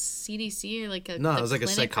CDC or No, it was a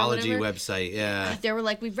psychology website, yeah. They were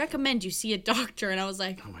like, we recommend you see a doctor, and I was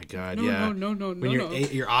like, oh my God, no. When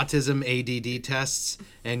your autism ADD tests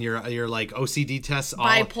and your OCD tests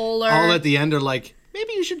bipolar all at the end are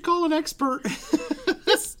maybe you should call an expert.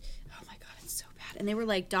 Yes. Oh my God, it's so bad. And they were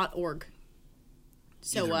 .org.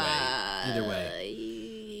 So either way.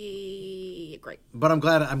 Great. But I'm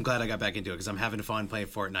glad I got back into it because I'm having fun playing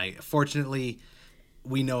Fortnite. Fortunately,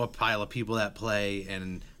 we know a pile of people that play,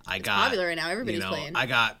 and it's popular right now. Everybody's playing. I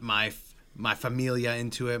got my familia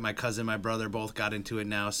into it. My cousin, my brother both got into it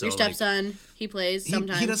now. So your stepson, he plays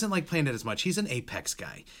sometimes. He doesn't like playing it as much. He's an Apex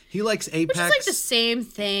guy. He likes Apex. Which is the same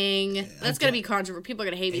thing. That's gonna be controversial. People are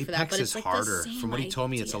gonna hate me for that. But Apex is harder. From what he told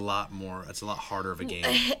me, idea. it's a lot harder of a game.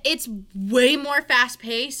 It's way more fast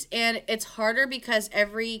paced, and it's harder because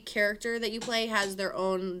every character that you play has their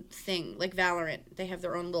own thing. Like Valorant, they have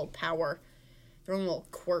their own little power. Their own little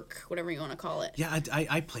quirk, whatever you want to call it. Yeah,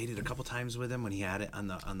 I played it a couple times with him when he had it on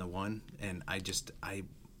the one, and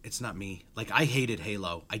it's not me. I hated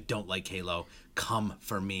Halo. I don't like Halo. Come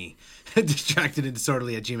for me.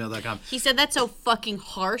 distractedanddisorderly@gmail.com. He said that's so fucking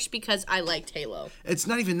harsh because I liked Halo. It's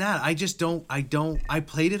not even that. I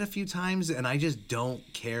played it a few times, and I just don't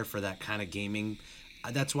care for that kind of gaming.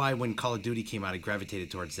 That's why when Call of Duty came out, I gravitated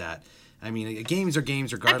towards that. I mean, games are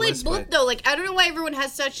games regardless. I played both, though. I don't know why everyone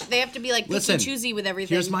has they have to be, picky and choosy with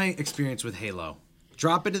everything. Here's my experience with Halo.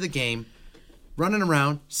 Drop into the game, running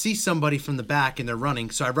around, see somebody from the back, and they're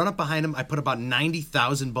running. So I run up behind them. I put about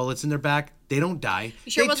 90,000 bullets in their back. They don't die.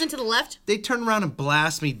 You sure it wasn't to the left? They turn around and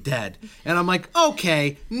blast me dead. And I'm like,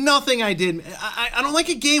 okay, nothing I did. I don't like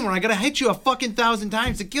a game where I gotta hit you a fucking 1,000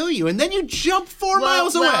 times to kill you, and then you jump 4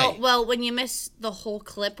 miles away. Well, when you miss the whole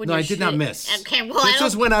clip, I did not miss. Okay, well, this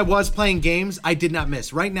was when I was playing games. I did not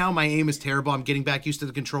miss. Right now, my aim is terrible. I'm getting back used to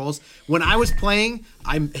the controls. When I was playing,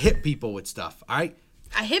 I hit people with stuff. All right.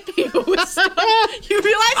 I hit people with stuff. You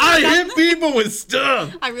realize I hit people with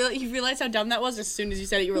stuff. You realize how dumb that was as soon as you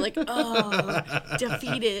said it. You were like, oh,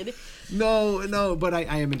 defeated. No, but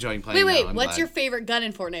I am enjoying playing. Wait, what's your favorite gun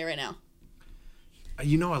in Fortnite right now? I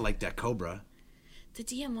like that Cobra. The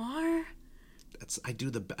DMR. I do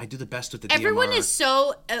the best with the DMR. Everyone is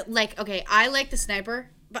so okay. I like the sniper,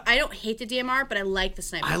 but I don't hate the DMR. But I like the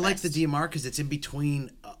sniper. I like the DMR because it's in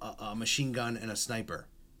between a machine gun and a sniper.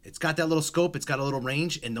 It's got that little scope. It's got a little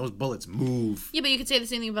range, and those bullets move. Yeah, but you could say the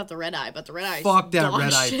same thing about the red eye. But the red eye. Fuck that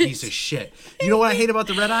red eye piece of shit. You know what I hate about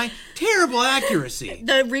the red eye? Terrible accuracy.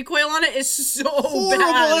 The recoil on it is so Horrible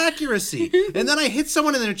bad. accuracy. And then I hit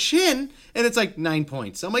someone in their chin, and it's like 9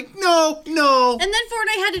 points. I'm like, no. And then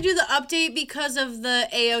Fortnite had to do the update because of the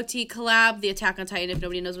AOT collab, the Attack on Titan. If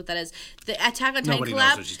nobody knows what that is, the Attack on Titan Nobody collab.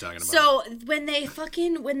 knows what she's talking about. So when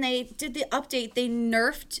they did the update, they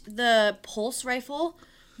nerfed the pulse rifle.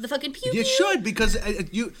 The fucking pew. You should, because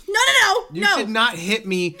you should not hit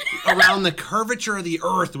me around the curvature of the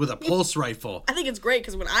earth with a pulse rifle. I think it's great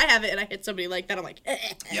because when I have it and I hit somebody like that, I'm like,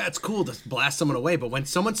 Yeah, it's cool to blast someone away, but when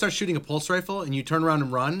someone starts shooting a pulse rifle and you turn around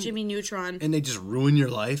and run, Jimmy Neutron, and they just ruin your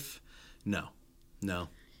life, no.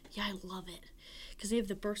 Yeah, I love it because they have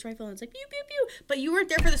the burst rifle and it's like pew pew pew. But you weren't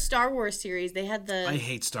there for the Star Wars series. They had the. I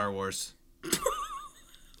hate Star Wars.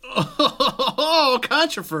 Oh,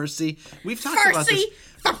 controversy. We've talked about this.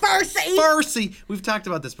 Farsi. We've talked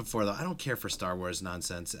about this before, though. I don't care for Star Wars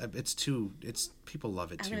nonsense. People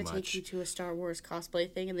love it too much. I'm gonna take you to a Star Wars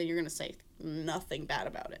cosplay thing, and then you're gonna say nothing bad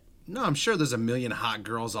about it. No, I'm sure there's a million hot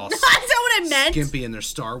girls all That's not what I meant. skimpy in their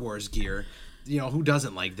Star Wars gear. You know, who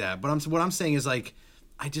doesn't like that? But what I'm saying is, like,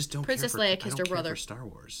 I just don't Princess care Leia for, kissed I her don't care brother. for Star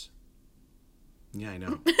Wars. Yeah, I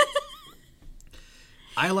know.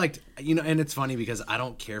 I liked, and it's funny because I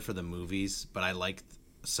don't care for the movies, but I liked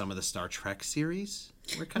some of the Star Trek series.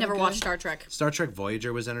 Never watched Star Trek. Star Trek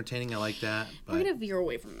Voyager was entertaining. I like that. But We're gonna veer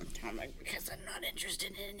away from the topic because I'm not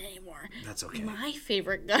interested in it anymore. That's okay. My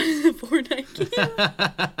favorite gun in the Fortnite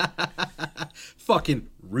game. Fucking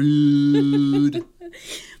rude.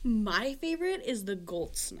 My favorite is the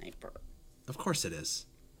Gold Sniper. Of course it is.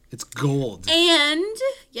 It's gold. And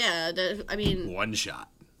One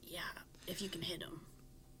shot. Yeah, if you can hit him.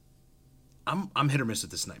 I'm hit or miss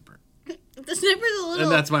with the sniper. The sniper's a little.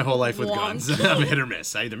 And that's my whole life with wonky. guns. I'm hit or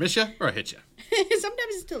miss. I either miss you or I hit you.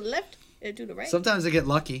 Sometimes it's to the left and to the right. Sometimes I get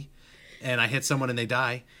lucky and I hit someone and they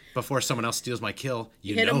die before someone else steals my kill.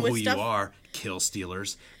 You know who you are, kill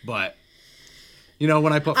stealers. But, when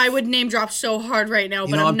I would name drop so hard right now,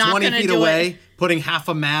 but I'm not 20 going to feet do away, it. putting half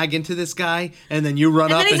a mag into this guy, and then you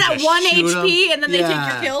run up and then he's at just 1 shoot HP, him. and then they take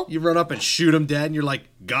your kill. You run up and shoot him dead, and you're like,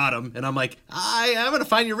 got him. And I'm like, I'm going to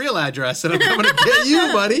find your real address, and I'm coming to get you,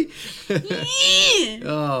 buddy.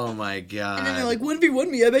 Oh, my God. And then they're like, 1v1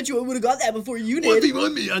 me. I bet you I would have got that before you did.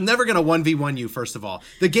 1v1 me. I'm never going to 1v1 you, first of all.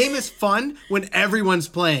 The game is fun when everyone's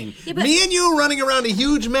playing. Yeah, but me and you running around a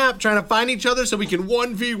huge map trying to find each other so we can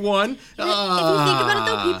 1v1. If you think about it,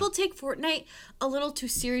 though, people take Fortnite a little too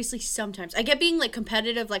seriously sometimes. I get being, like,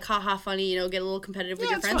 competitive, like, haha, funny, get a little competitive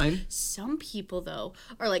with your friends. Fine. Some people, though,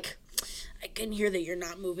 are like, I can hear that you're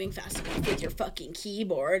not moving fast enough with your fucking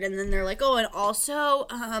keyboard. And then they're like, oh, and also,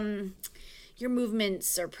 your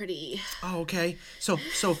movements are pretty... Oh, okay. So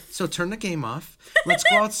turn the game off. Let's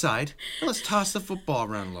go outside and let's toss the football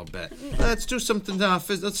around a little bit. Let's do something.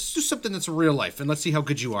 Let's do something that's real life, and let's see how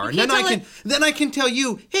good you are. And then I can tell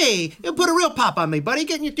you, hey, put a real pop on me, buddy.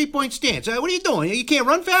 Get in your 3-point stance. What are you doing? You can't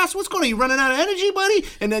run fast. What's going on? You running out of energy, buddy?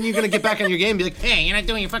 And then you're gonna get back on your game and be like, hey, you're not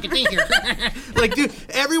doing your fucking thing here. Like, dude,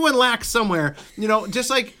 everyone lacks somewhere. Just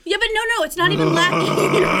like. Yeah, but no, it's not even lacking.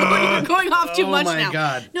 You're going off too much now. Oh my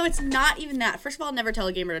God. No, it's not even that. First of all, never tell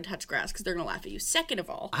a gamer to touch grass because they're gonna laugh at you. Second of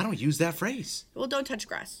all, I don't use that phrase. Well, don't touch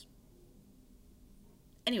grass.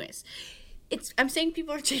 Anyways, I'm saying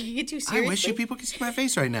people are taking it too seriously. I wish you people could see my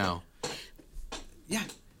face right now. Yeah.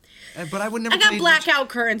 But I would never. I got blackout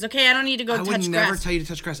curtains, okay? I don't need to go touch grass. I would never tell you to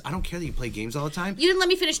touch grass. I don't care that you play games all the time. You didn't let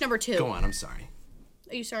me finish number 2. Go on, I'm sorry.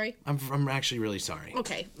 Are you sorry? I'm actually really sorry.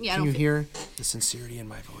 Okay. Yeah. Can you hear the sincerity in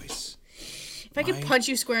my voice? If I could punch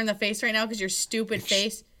you square in the face right now because your stupid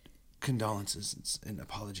face. Condolences and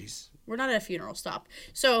apologies. We're not at a funeral. Stop.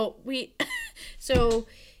 So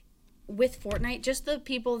with Fortnite, just the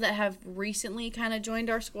people that have recently kind of joined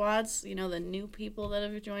our squads, the new people that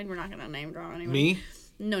have joined, we're not going to name drop anyone. Me?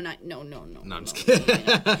 No. No, I'm just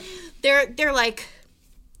kidding. They're like,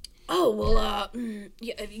 oh, well,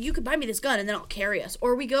 you could buy me this gun and then I'll carry us.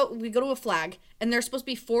 Or we go to a flag and there's supposed to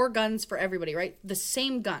be 4 guns for everybody, right? The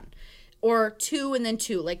same gun. Or 2 and then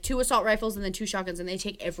 2, like 2 assault rifles and then 2 shotguns, and they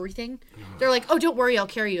take everything. They're like, oh, don't worry, I'll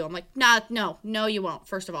carry you. I'm like, nah, no, you won't,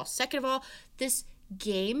 first of all. Second of all, this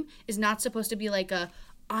game is not supposed to be like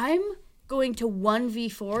I'm going to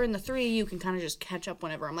 1v4, and the 3 of you can kind of just catch up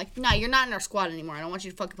whenever. I'm like, nah, you're not in our squad anymore. I don't want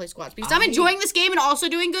you to fucking play squads. Because I'm enjoying this game and also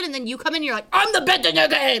doing good, and then you come in and you're like, I'm the best in the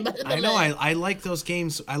game! I know, I like those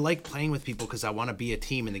games. I like playing with people because I want to be a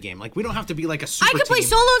team in the game. Like, we don't have to be like a super team. I could play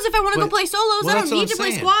solos if I want to go play solos. I don't need to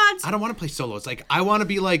play squads. I don't want to play solos. Like, I want to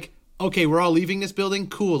be like, okay, we're all leaving this building.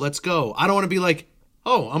 Cool, let's go. I don't want to be like,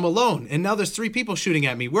 Oh, I'm alone, and now there's 3 people shooting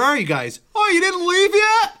at me. Where are you guys? Oh, you didn't leave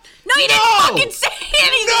yet? No, you didn't fucking say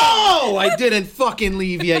anything. No, I didn't fucking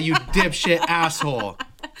leave yet, you dipshit asshole.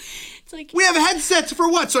 It's like, We have headsets for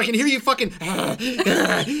what? So I can hear you fucking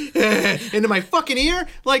into my fucking ear?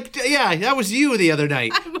 Like, yeah, that was you the other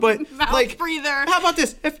night. But mouth like, breather. how about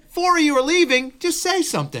this? If 4 of you are leaving, just say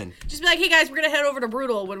something. just be like, hey guys, we're gonna head over to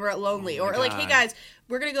Brutal when we're at Lonely, or like, hey God. guys,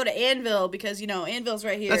 we're gonna go to Anvil because Anvil's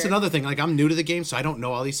right here. That's another thing. Like, I'm new to the game, so I don't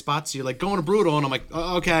know all these spots. So you're like going to Brutal, and I'm like,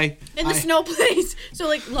 oh, okay. In the snow place. So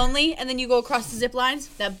like Lonely, and then you go across the zip lines.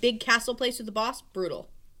 That big castle place with the boss, Brutal.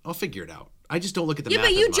 I'll figure it out. I just don't look at the Yeah, map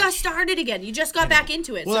but you as much. just started again. You just got back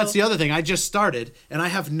into it. Well, so. that's the other thing. I just started, and I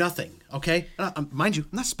have nothing, okay? Mind you,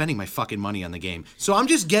 I'm not spending my fucking money on the game. So I'm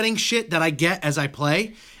just getting shit that I get as I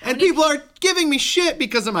play, and people are giving me shit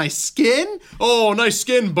because of my skin. Oh, nice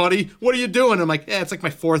skin, buddy. What are you doing? I'm like, it's like my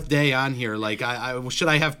 4th day on here. Like, should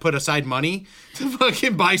I have put aside money to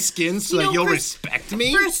fucking buy skins so that you'll respect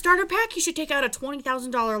me? For a starter pack, you should take out a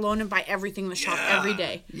 $20,000 loan and buy everything in the shop every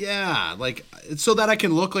day. Yeah, like, so that I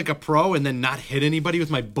can look like a pro and then not hit anybody with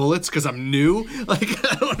my bullets because I'm new. Like,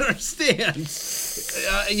 I don't understand.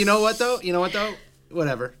 You know what though?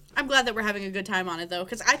 Whatever. I'm glad that we're having a good time on it though,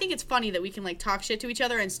 because I think it's funny that we can like talk shit to each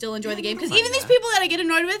other and still enjoy the game. Because even these people that I get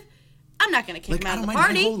annoyed with, I'm not gonna kick them out of the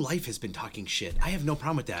party. My whole life has been talking shit. I have no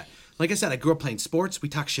problem with that. Like I said, I grew up playing sports. We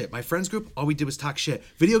talk shit. My friends group, all we did was talk shit.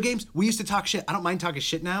 Video games, we used to talk shit. I don't mind talking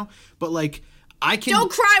shit now, but like, I can.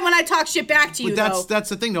 Don't cry when I talk shit back to you. But that's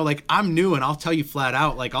the thing though. Like, I'm new and I'll tell you flat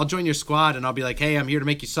out. Like, I'll join your squad and I'll be like, hey, I'm here to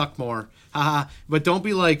make you suck more. Haha. But don't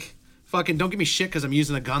be like, fucking, don't give me shit because I'm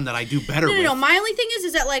using a gun that I do better with. No. My only thing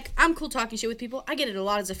is that like I'm cool talking shit with people. I get it a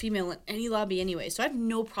lot as a female in any lobby anyway, so I have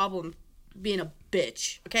no problem being a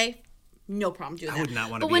bitch. Okay. No problem doing that. I would not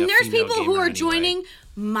want to But be when a there's female people who gamer are anyway. joining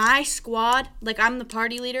my squad, like I'm the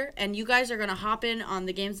party leader, and you guys are gonna hop in on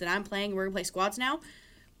the games that I'm playing. We're gonna play squads now.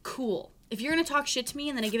 Cool. If you're gonna talk shit to me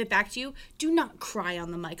and then I give it back to you, do not cry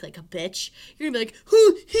on the mic like a bitch. You're gonna be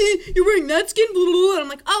like, you're wearing that skin, blah, blah, blah. And I'm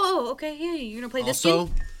like, oh, okay, yeah, you're gonna play this Also,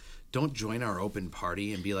 skin. don't join our open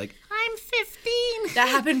party and be like, I'm 15. That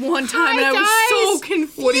happened one time and I was so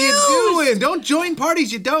confused. what are you doing? Don't join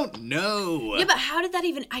parties you don't know. Yeah, but how did that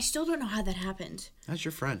even? I still don't know how that happened. That's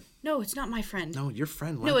your friend. No, it's not my friend. No, your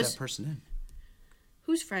friend No, let it's- that person in.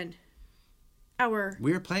 Whose friend? Our.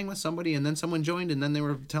 We were playing with somebody, and then someone joined, and then they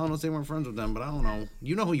were telling us they weren't friends with them. But I don't know.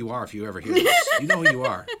 You know who you are if you ever hear this. You know who you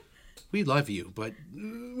are. We love you, but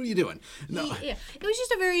what are you doing? No. Yeah, it was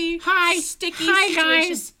just a very sticky Hi, situation.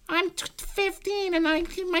 guys. I'm 15 and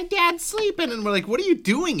my dad's sleeping. And we're like, what are you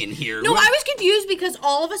doing in here? No, What- I was confused because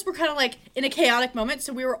all of us were kind of like in a chaotic moment,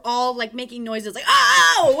 so we were all like making noises like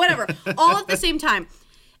oh whatever, all at the same time,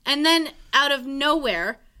 and then out of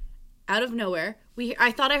nowhere,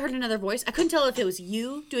 I thought I heard another voice. I couldn't tell if it was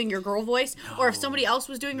you doing your girl voice or if somebody else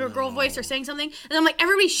was doing your girl voice or saying something, and I'm like,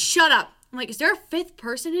 everybody shut up. I'm like, is there a 5th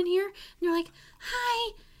person in here? And they're like,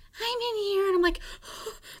 hi, I'm in here, and I'm like,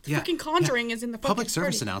 the fucking Conjuring is in the fucking Public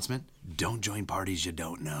service party. announcement. Don't join parties you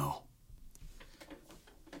don't know.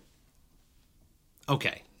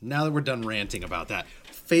 Okay, now that we're done ranting about that,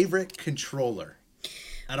 favorite controller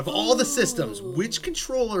out of all the systems, which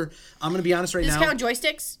controller? I'm gonna be honest right Does now. this count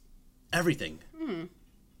joysticks? Everything.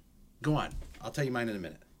 Go on. I'll tell you mine in a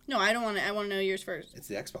minute. No, I don't want to. I want to know yours first. It's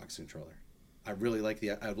the Xbox controller. I really like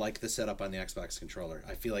I like the setup on the Xbox controller.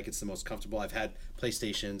 I feel like it's the most comfortable. I've had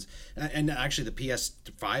PlayStations, and actually the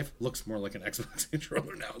PS5 looks more like an Xbox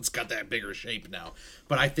controller now. It's got that bigger shape now.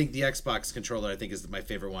 But I think the Xbox controller, I think, is my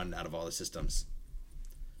favorite one out of all the systems.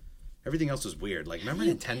 Everything else was weird. Like, remember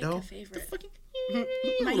Pick Nintendo? a favorite. The fucking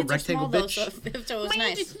My little hands are rectangle small, though, bitch. so it was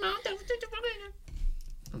nice.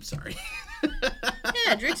 I'm sorry.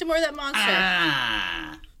 Yeah, drink some more of that Monster.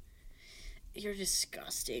 Ah. You're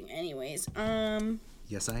disgusting. Anyways,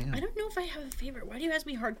 Yes, I am. I don't know if I have a favorite. Why do you ask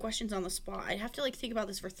me hard questions on the spot? I'd have to like think about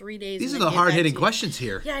this for 3 days. These are and the then get back hard-hitting to you. questions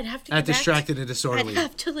here. Yeah, I'd have to. At get back Distracted and I'd Disorderly.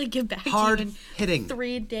 have to like get back to you Hard-hitting. in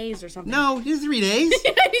 3 days or something. No, you 3 days.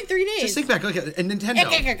 I need 3 days. Just think back. Look at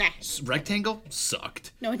Nintendo. Rectangle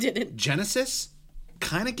sucked. No, it didn't. Genesis,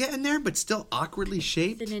 kind of getting there, but still awkwardly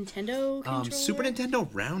shaped. The Nintendo controller. Super Nintendo,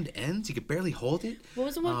 round ends. You could barely hold it. What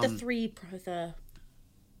was the one with the 3? The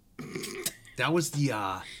That was the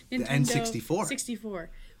Nintendo N64. 64.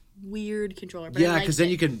 Weird controller. But Yeah, I because liked then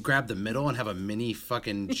it. you can grab the middle and have a mini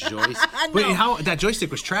fucking joystick. No. But how that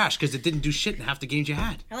joystick was trash because it didn't do shit in half the games you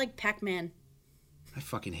had. I like Pac-Man. I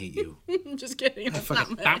fucking hate you. I'm just kidding. That's not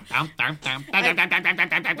Fucking,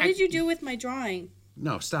 my... What did you do with my drawing?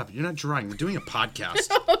 no, stop it. You're not drawing. We're doing a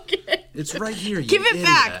podcast. Okay. It's right here. You Give it idiot.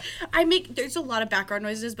 back. There's a lot of background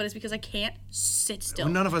noises, but it's because I can't sit still.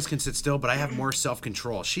 Well, none of us can sit still, but I have more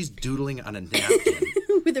self-control. She's doodling on a napkin.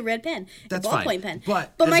 With a red pen. That's a fine. ballpoint pen.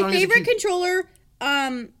 But my as long as it favorite can- controller,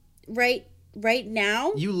 right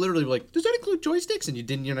now. You literally were like, does that include joysticks? And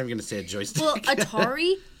you're not even going to say a joystick. Well,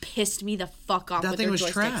 Atari pissed me the fuck off that with thing their was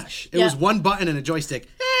joysticks. trash. It was one button and a joystick.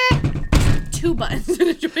 2 buttons and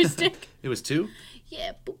a joystick. It was 2?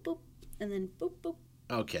 Yeah, boop, boop. And then boop, boop.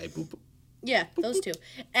 Okay, boop, boop. Yeah, those 2.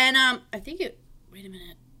 And I think wait a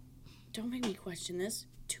minute. Don't make me question this.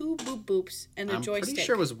 2 boop boops and a joystick. I'm pretty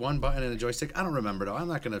sure it was 1 button and a joystick. I don't remember, though. I'm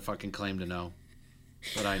not going to fucking claim to know.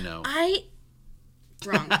 But I know.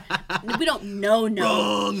 Wrong. We don't know.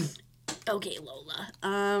 Wrong! Okay, Lola.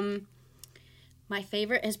 My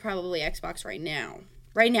favorite is probably Xbox right now.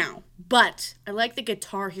 Right now. But I like the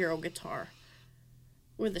Guitar Hero guitar.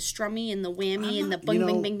 With the strummy and the whammy and the boing,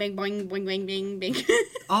 bing, bing, bing, boing, boing, bing, bing, bing.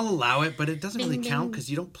 I'll allow it, but it doesn't really count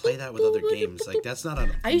because you don't play that with other games. Like, that's not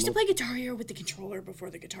a... I used to play Guitar Hero with the controller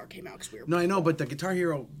before the guitar came out because we were... No, I know, but the Guitar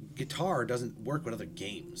Hero guitar doesn't work with other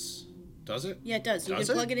games. Does it? Yeah, it does. You can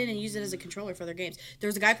plug it in and use it as a controller for other games. There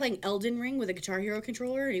was a guy playing Elden Ring with a Guitar Hero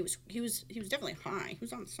controller, and he was definitely high. He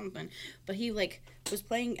was on something, but he was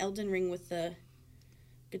playing Elden Ring with the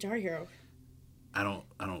Guitar Hero. I don't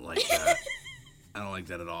like that. I don't like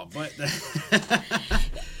that at all. But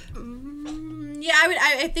yeah,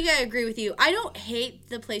 I think I agree with you. I don't hate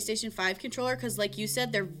the PlayStation 5 controller because, like you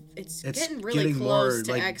said, it's getting really close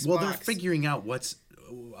to Xbox. Well, they're figuring out what's.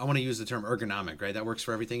 I want to use the term ergonomic, right? That works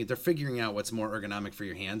for everything. They're figuring out what's more ergonomic for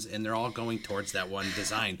your hands, and they're all going towards that one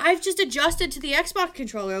design. I've just adjusted to the Xbox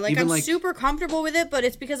controller. I'm super comfortable with it, but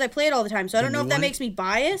it's because I play it all the time. So I don't know if that makes me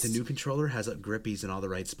biased. The new controller has grippies in all the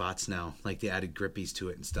right spots now. Like, they added grippies to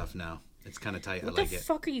it and stuff now. It's kind of tight. What I like the it.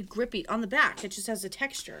 fuck are you grippy? On the back, it just has a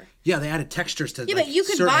texture. Yeah, they added textures to. Yeah, but you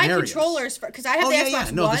can buy controllers because I have the Xbox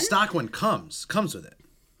One. No, the stock one comes with it.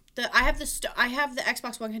 I have the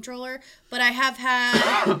Xbox One controller, but I have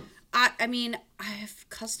had. I have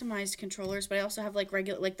customized controllers, but I also have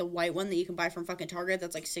regular the white one that you can buy from fucking Target.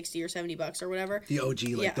 That's like $60 or $70 or whatever. The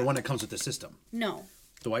OG, the one that comes with the system. No.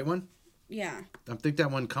 The white one. Yeah. I think that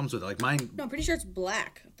one comes with it. Like mine. No, I'm pretty sure it's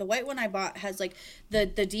black. The white one I bought has the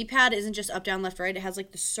D-pad isn't just up, down, left, right. It has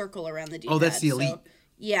the circle around the D-pad. Oh, that's the Elite. So,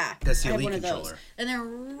 yeah. That's the I have Elite one controller. of those. And they're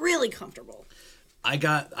really comfortable. I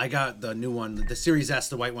got the new one. The Series S,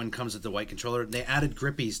 the white one, comes with the white controller. They added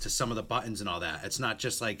grippies to some of the buttons and all that. It's not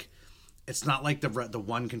just it's not like the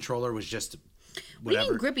one controller was just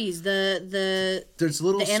whatever. What do you mean grippies? There's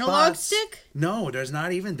little analog spots. stick? No, there's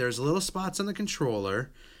not even. There's little spots on the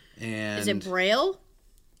controller. And is it Braille?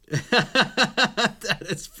 That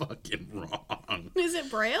is fucking wrong. Is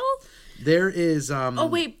it Braille? There is Oh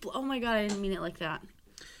wait, oh my god, I didn't mean it like that.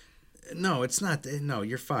 No, it's not. No,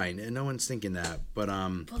 you're fine. No one's thinking that. But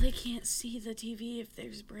well, they can't see the TV if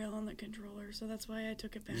there's Braille on the controller, so that's why I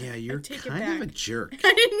took it back. Yeah, you're kind of a jerk.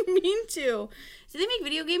 I didn't mean to. Do they make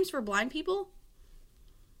video games for blind people?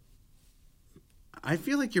 I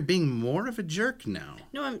feel like you're being more of a jerk now.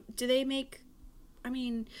 No, do they make?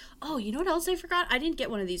 Oh, you know what else I forgot? I didn't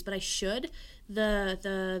get one of these, but I should. The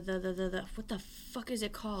what the fuck is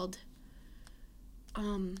it called?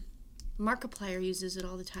 Markiplier uses it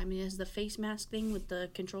all the time. It has the face mask thing with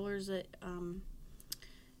the controllers that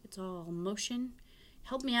it's all motion.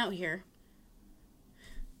 Help me out here.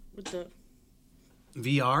 With the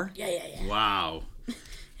VR? Yeah. Wow.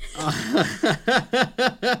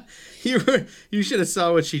 You should have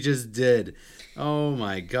saw what she just did. Oh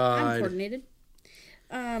my god. I'm coordinated.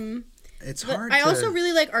 It's hard. I also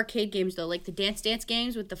really like arcade games though, like the dance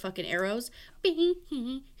games with the fucking arrows.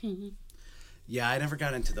 Yeah, I never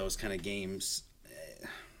got into those kind of games.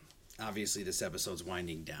 Obviously, this episode's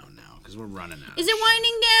winding down now because we're running out. Is it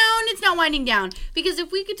winding down? It's not winding down because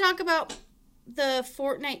if we could talk about the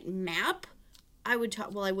Fortnite map, I would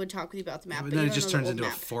talk. Well, I would talk with you about the map. But then it just turns into a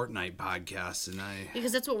Fortnite podcast, and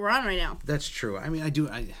because that's what we're on right now. That's true. I mean,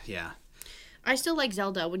 yeah. I still like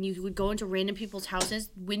Zelda when you would go into random people's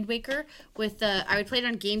houses. Wind Waker with I would play it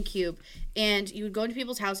on GameCube, and you would go into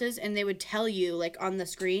people's houses and they would tell you on the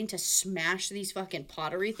screen to smash these fucking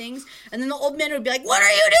pottery things, and then the old man would be like, "What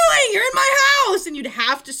are you doing? You're in my house!" And you'd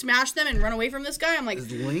have to smash them and run away from this guy. I'm like,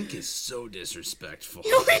 Link is so disrespectful.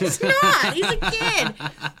 No, he's not. He's a kid.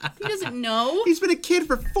 He doesn't know. He's been a kid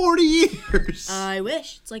for 40 years. I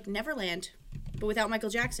wish it's like Neverland, but without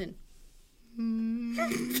Michael Jackson.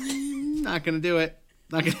 Not gonna do it.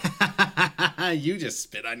 Not gonna. You just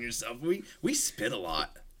spit on yourself. We spit a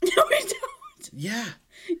lot. No, we don't. Yeah.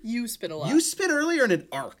 You spit a lot. You spit earlier and it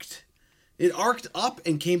arced. It arced up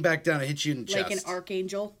and came back down and hit you in the chest. Like an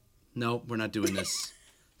archangel. No, we're not doing this.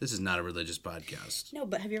 This is not a religious podcast. No,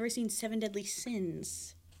 but have you ever seen Seven Deadly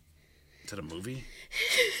Sins? Is that a movie?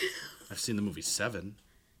 I've seen the movie Seven.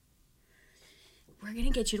 We're going to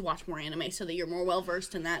get you to watch more anime so that you're more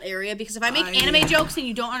well-versed in that area. Because if I make anime jokes and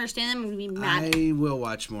you don't understand them, I'm going to be mad. I will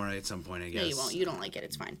watch more at some point, I guess. No, you won't. You don't like it.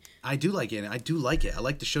 It's fine. I do like it. I do like it. I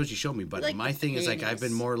like the shows you show me. But like my thing is, like, I've been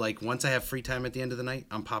things. more like, once I have free time at the end of the night,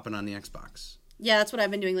 I'm popping on the Xbox. Yeah, that's what I've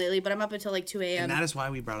been doing lately. But I'm up until like 2 a.m. And that is why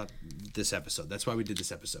we brought up this episode. That's why we did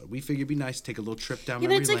this episode. We figured it'd be nice to take a little trip down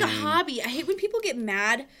memory lane. Yeah, but it's like a hobby. I hate when people get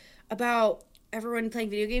mad about everyone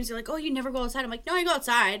playing video games. They're like, oh, you never go outside. I'm like, no, I go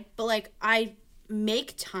outside. But, like, I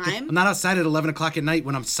make time. I'm not outside at 11 o'clock at night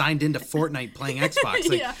when I'm signed into Fortnite playing Xbox.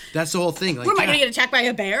 Like, Yeah. That's the whole thing. Like, What, am I going to get attacked by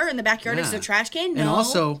a bear in the backyard next to a trash can? No. And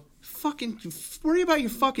also, fucking worry about your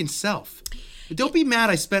fucking self. Don't be mad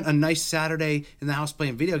I spent a nice Saturday in the house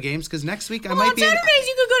playing video games, because next week I might on be... Saturdays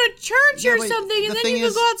you could go to church Yeah, or but something, and the then thing you could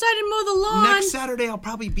is, go outside and mow the lawn. Next Saturday I'll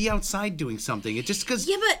probably be outside doing something. It just because,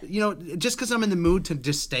 Yeah, but- just because I'm in the mood to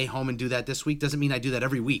just stay home and do that this week doesn't mean I do that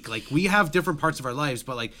every week. Like, we have different parts of our lives,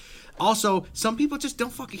 but like, also some people just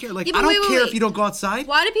don't fucking care. Like, Yeah, but I don't wait, care if you don't go outside.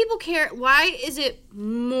 Why do people care? Why is it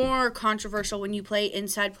more controversial when you play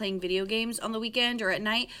inside playing video games on the weekend or at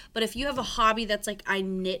night? But if you have a hobby that's like, I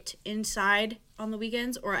knit inside on the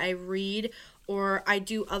weekends, or I read, or I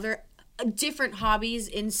do other different hobbies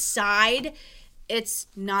inside, it's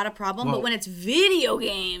not a problem. Well, but when it's video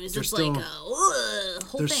games, it's still- like a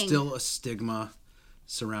whole There's thing. still a stigma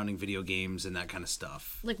surrounding video games and that kind of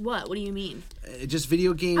stuff. Like what? What do you mean? Just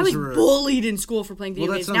video games I was are... bullied in school for playing video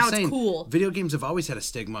Well, games. that's what Now I'm saying. it's cool. Video games have always had a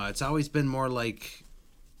stigma. It's always been more like,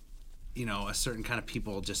 a certain kind of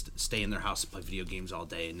people just stay in their house and play video games all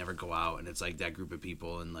day and never go out, and it's like that group of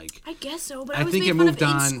people, and like... I guess so, but I I was think made it fun moved of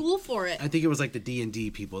in on. school for it. I think it was like the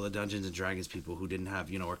D&D people, the Dungeons and Dragons people who didn't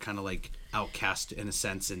have, were kind of like outcast in a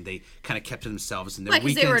sense, and they kind of kept to themselves. And their Why, 'cause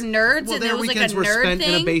weekends, they were nerds well, and their there was, like, a weekends were nerd spent in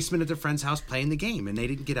a thing? basement at their friend's house playing the game, and they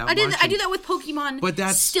didn't get out I much. do that with Pokemon. But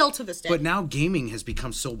that's still to this day. But now gaming has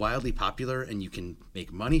become so wildly popular, and you can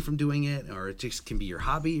make money from doing it, or it just can be your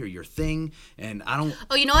hobby or your thing. And I don't.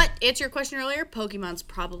 Oh, you know what? To answer your question earlier, Pokemon's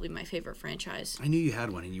probably my favorite franchise. I knew you had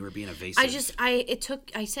one, and you were being evasive. I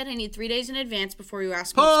said I need 3 days in advance before you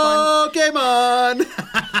ask me. It's Pokemon.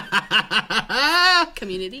 fun.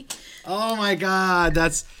 Community. Oh my God,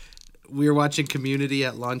 we were watching Community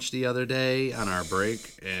at lunch the other day on our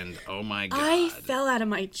break, and oh my God, I fell out of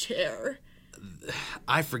my chair.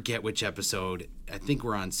 I forget which episode. I think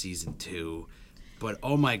we're on season 2, but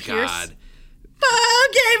oh my Pierce? God.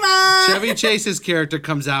 Pokemon! Chevy Chase's character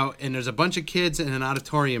comes out, and there's a bunch of kids in an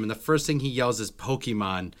auditorium, and the first thing he yells is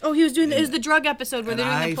Pokemon. Oh, he was doing it was the drug episode where And they're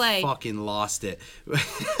doing I the play. fucking lost it.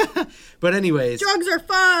 But anyways, Drugs are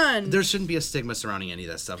fun. there shouldn't be a stigma surrounding any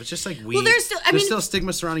of that stuff. It's just like weed. Well, there's still a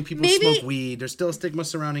stigma surrounding people who maybe- smoke weed. There's still a stigma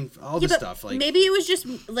surrounding all this But stuff. Like, maybe it was just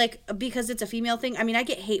like because it's a female thing. I mean, I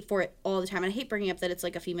get hate for it all the time, and I hate bringing up that it's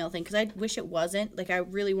like a female thing because I wish it wasn't. Like, I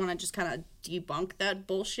really want to just kind of debunk that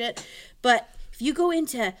bullshit. But if you go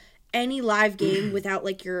into any live game without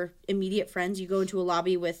like your immediate friends, you go into a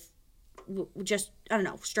lobby with just I don't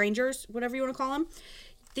know strangers, whatever you want to call them.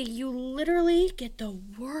 You literally get the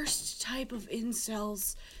worst type of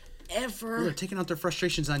incels ever. they're taking out their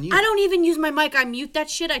frustrations on you. I don't even use my mic. I mute that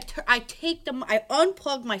shit. I take them. I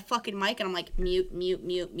unplug my fucking mic and I'm like mute.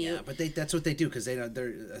 Yeah, but that's what they do because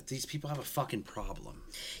these people have a fucking problem.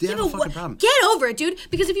 They have a but fucking problem. Get over it, dude.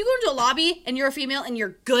 Because if you go into a lobby and you're a female and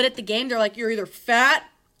you're good at the game, they're like you're either fat,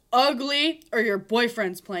 ugly, or your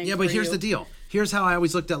boyfriend's playing. Yeah, for but here's you. the deal. Here's how I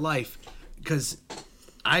always looked at life, because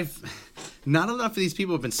not enough of these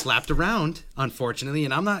people have been slapped around, unfortunately,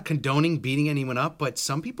 and I'm not condoning beating anyone up, but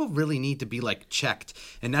some people really need to be like checked,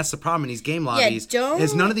 and that's the problem in these game lobbies.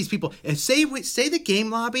 Is none of these people. And say the game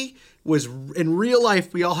lobby was in real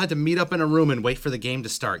life, we all had to meet up in a room and wait for the game to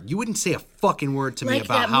start. You wouldn't say a fucking word to me Like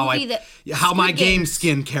about that how movie that how my Squid game Games.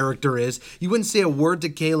 skin character is. You wouldn't say a word to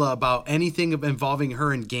Kayla about anything involving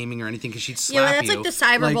her in gaming or anything because she'd slap you. Yeah, that's like the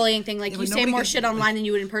cyberbullying thing. Like yeah, you but say nobody more gets- shit online than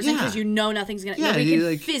you would in person because you know nothing's gonna. Nobody you, can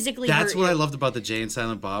like, physically That's hurt what you. I loved about the Jay and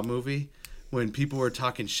Silent Bob movie, when people were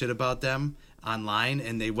talking shit about them online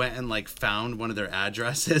and they went and like found one of their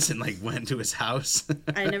addresses and like went to his house.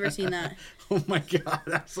 I never seen that. Oh my God,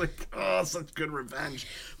 that's like, oh, such good revenge.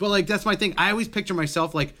 But like, that's my thing. I always picture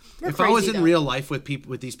myself like, if I was crazy, in though. real life with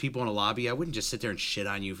these people in a lobby, I wouldn't just sit there and shit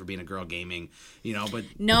on you for being a girl gaming, but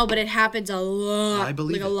No, but it happens a lot. I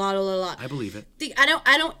believe like it. a lot. I believe it.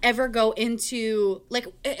 I don't ever go into like,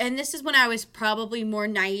 and this is when I was probably more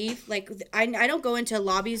naive. Like I don't go into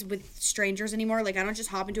lobbies with strangers anymore. Like I don't just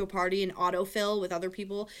hop into a party and autofill with other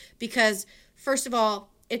people because first of all,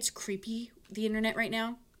 it's creepy, the internet right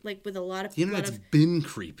now. like with a lot of The internet's been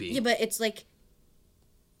creepy. Yeah, but it's like,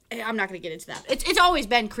 I'm not going to get into that. It's always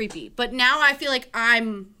been creepy, but now I feel like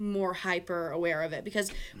I'm more hyper aware of it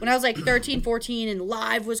because when I was like 13, 14 and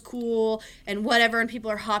live was cool and whatever and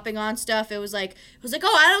people are hopping on stuff, it was like,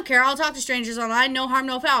 oh, I don't care. I'll talk to strangers online. No harm,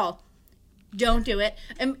 no foul. Don't do it.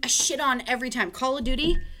 And I shit on every time. Call of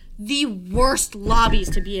Duty, the worst lobbies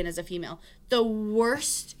to be in as a female. The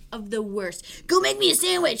worst of the worst. Go make me a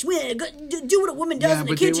sandwich. Go do what a woman does in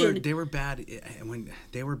the kitchen. They were bad when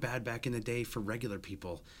they were bad back in the day for regular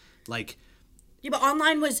people. Like, yeah, but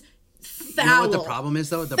online was foul. You know what the problem is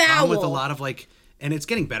though? The problem with a lot of like, and it's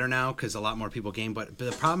getting better now because a lot more people game. But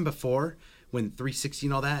the problem before, when 360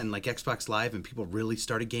 and all that, and like Xbox Live, and people really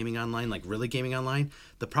started gaming online, like really gaming online.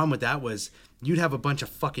 The problem with that was you'd have a bunch of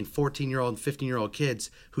fucking 14-year-old and 15-year-old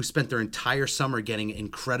kids who spent their entire summer getting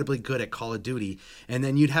incredibly good at Call of Duty. And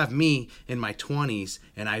then you'd have me in my 20s,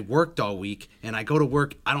 and I worked all week, and I go to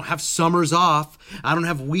work. I don't have summers off. I don't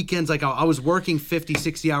have weekends. Like, I was working 50,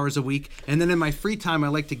 60 hours a week. And then in my free time, I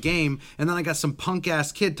like to game. And then I got some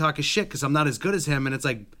punk-ass kid talking shit because I'm not as good as him. And it's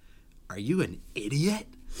like, are you an idiot?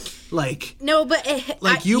 Like, no, but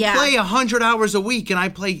you play 100 hours a week and I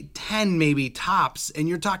play 10 maybe tops, and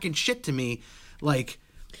you're talking shit to me. Like,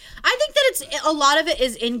 I think that it's a lot of it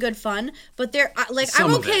is in good fun, but like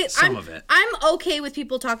I'm okay. I'm okay with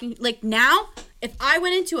people talking. Like now, if I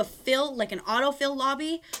went into an autofill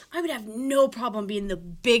lobby, I would have no problem being the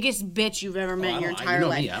biggest bitch you've ever met in your entire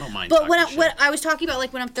life. I don't mind. But what I was talking about,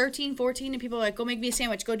 like when I'm 13, 14, and people are like, "Go make me a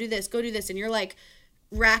sandwich. Go do this. Go do this," and you're like,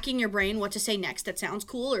 racking your brain what to say next that sounds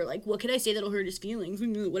cool, or like, what could I say that'll hurt his feelings,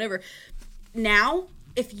 whatever. Now,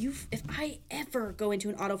 if I ever go into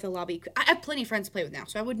an autofill lobby, I have plenty of friends to play with now,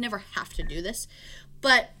 so I would never have to do this,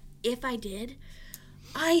 but if I did,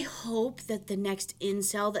 I hope that the next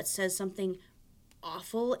incel that says something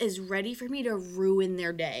awful is ready for me to ruin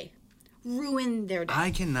their day.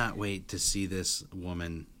 I cannot wait to see this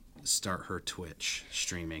woman start her Twitch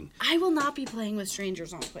streaming. I will not be playing with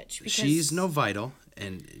strangers on Twitch because she's no vital,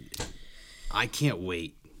 and I can't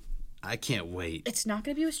wait. It's not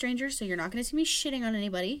going to be with strangers, so you're not going to see me shitting on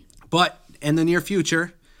anybody. But in the near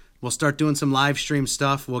future, we'll start doing some live stream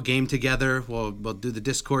stuff. We'll game together. We'll do the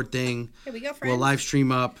Discord thing. Here we go, friends. We'll live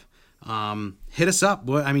stream up. Hit us up.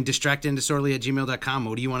 distractedanddisorderly@gmail.com.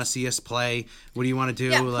 What do you want to see us play? What do you want to do?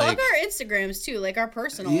 Yeah, plug our Instagrams too, like our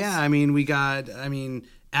personals. Yeah, we got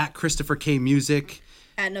at Christopher K Music.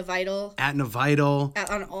 At Novital.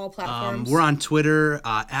 On all platforms. We're on Twitter,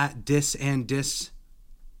 at Dis and Dis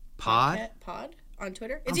Pod. Pod on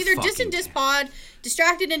Twitter. It's either Dis and Dis Pod,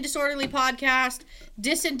 Distracted and Disorderly Podcast,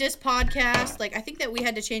 Dis and Dis Podcast. Like, I think that we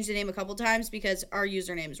had to change the name a couple times because our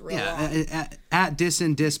username is real long. At Dis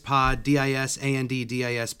and Dis Pod,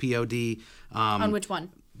 DISANDDISPOD. On which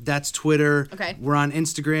one? That's Twitter. Okay. We're on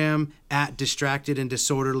Instagram, at Distracted and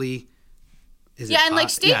Disorderly. Stay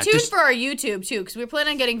tuned for our YouTube too, because we're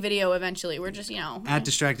planning on getting video eventually. We're just, at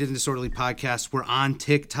Distracted and Disorderly Podcast. We're on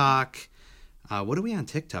TikTok. What are we on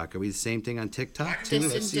TikTok? Are we the same thing on TikTok too?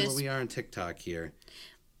 Let's see what we are on TikTok here.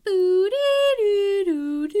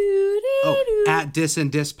 At Dis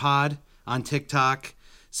and Dis Pod on TikTok.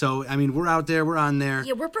 So, we're out there. We're on there.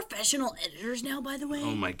 Yeah, we're professional editors now, by the way.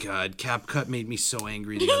 Oh, my God. CapCut made me so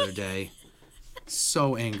angry the other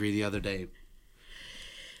day.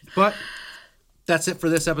 But that's it for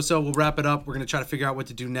this episode. We'll wrap it up. We're going to try to figure out what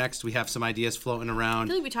to do next. We have some ideas floating around. I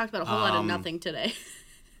feel like we talked about a whole lot of nothing today.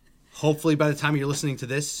 Hopefully, by the time you're listening to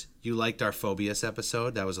this, you liked our Phobias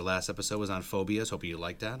episode. That was the last episode, was on phobias. Hope you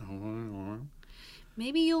liked that.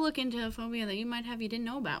 Maybe you'll look into a phobia that you might have you didn't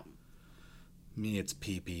know about. Me, it's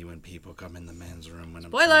pee-pee when people come in the men's room.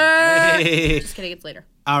 Spoiler! Just kidding, it's later.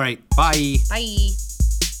 All right, bye. Bye.